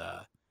because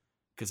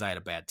I had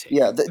a bad take.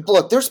 Yeah,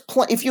 look, there's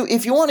plenty. If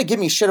you want to give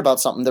me shit about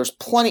something, there's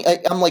plenty.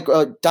 I'm like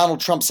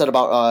Donald Trump said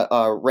about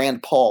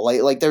Rand Paul.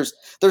 Like there's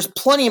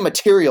plenty of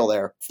material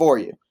there for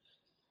you.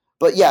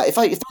 But yeah, if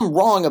I'm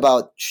wrong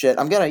about shit,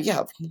 I'm gonna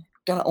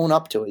own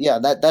up to it. Yeah,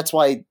 that's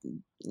why.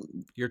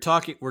 We're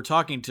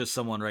talking to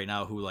someone right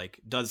now who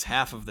like does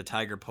half of the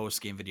Tiger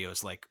post game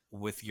videos like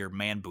with your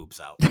man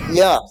boobs out.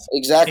 Yeah,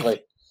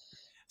 exactly.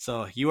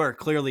 So you are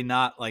clearly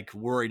not like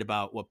worried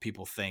about what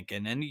people think,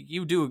 and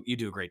you do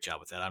a great job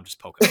with that. I'm just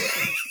poking.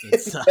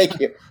 Thank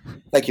you.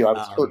 I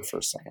was hurt for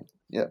a second.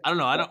 Yeah. I don't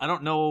know. I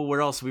don't know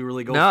where else we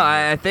really go. No,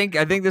 I think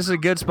this is a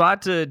good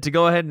spot to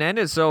go ahead and end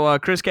it. So,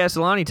 Chris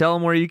Castellani, tell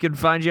them where you can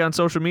find you on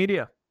social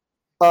media.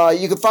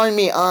 You can find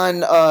me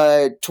on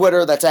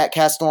Twitter. That's at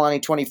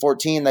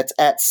Castellani2014. That's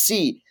at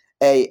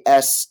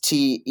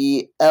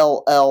CASTELLANI.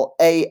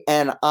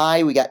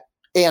 We got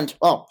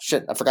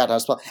I forgot how to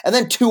spell. And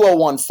then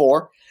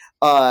 2014.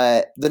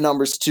 The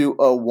numbers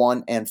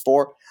 201 and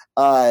 4.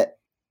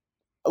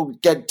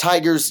 Get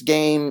Tigers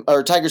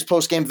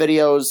post game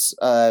videos.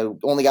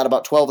 Only got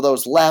about 12 of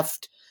those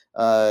left.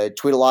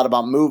 Tweet a lot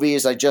about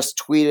movies. I just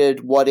tweeted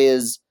what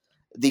is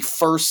the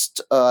first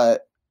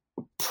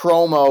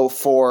promo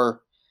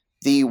for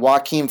the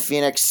Joaquin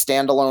Phoenix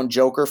standalone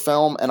Joker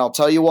film, and I'll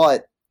tell you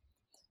what,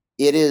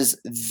 it is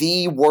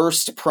the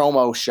worst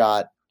promo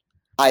shot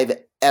I've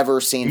ever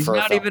seen. He's for a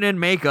not film. Even in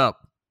makeup.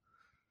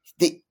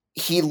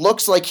 He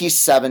looks like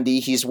he's 70.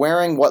 He's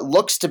wearing what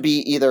looks to be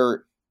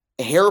either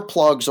hair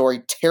plugs or a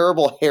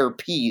terrible hair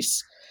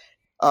piece.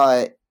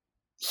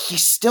 He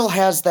still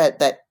has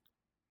that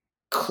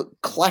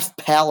cleft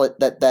palate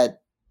that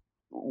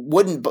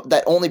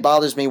only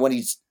bothers me when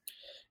he's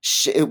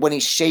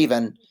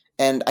shaven,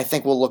 and I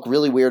think will look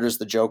really weird as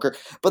the Joker.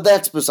 But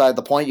that's beside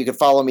the point. You can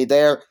follow me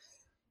there.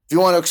 If you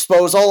want to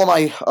expose all of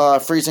my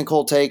freezing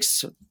cold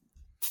takes,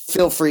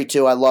 feel free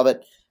to. I love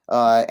it.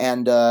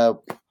 And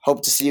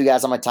hope to see you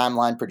guys on my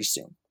timeline pretty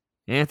soon.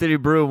 Anthony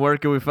Broom, where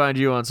can we find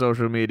you on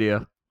social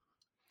media?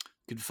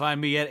 You can find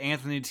me at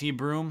Anthony T.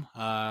 Broom.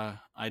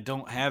 I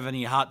don't have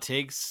any hot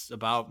takes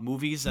about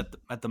movies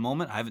at the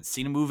moment. I haven't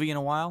seen a movie in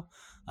a while.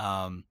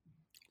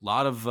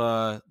 Lot of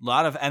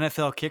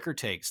NFL kicker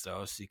takes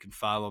though, so you can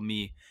follow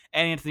me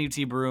at Anthony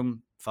T.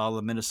 Broom. Follow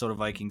the Minnesota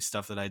Vikings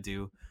stuff that I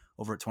do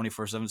over at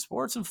 24/7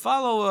 Sports, and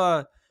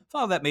follow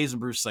that Mason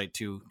Bruce site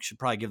too. Should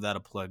probably give that a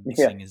plug,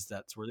 seeing as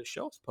that's where the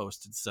show's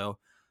posted. So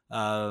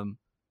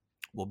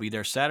we'll be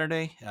there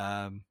Saturday.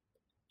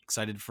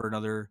 Excited for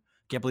another.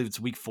 Can't believe it's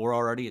week 4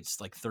 already.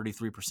 It's like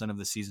 33% of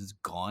the season's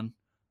gone,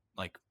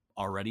 like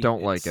already.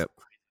 Don't like it.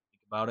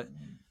 About it,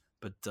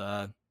 but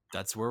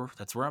that's where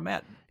I'm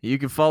at. You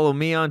can follow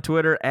me on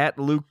Twitter at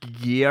Luke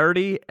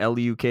Ghiardi,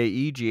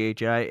 LukeGhiardi.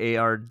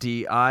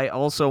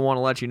 Also want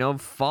to let you know,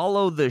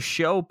 follow the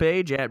show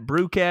page at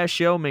Brewcast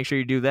Show. Make sure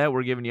you do that.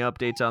 We're giving you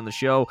updates on the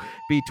show,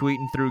 be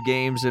tweeting through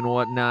games and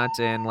whatnot.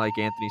 And like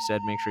Anthony said,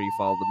 make sure you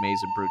follow the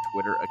Maize and Brew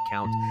Twitter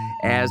account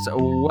as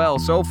well.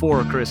 So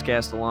for Chris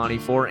Castellani,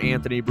 for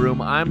Anthony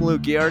Broom, I'm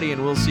Luke Ghiardi,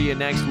 and we'll see you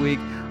next week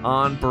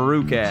on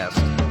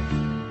Brewcast.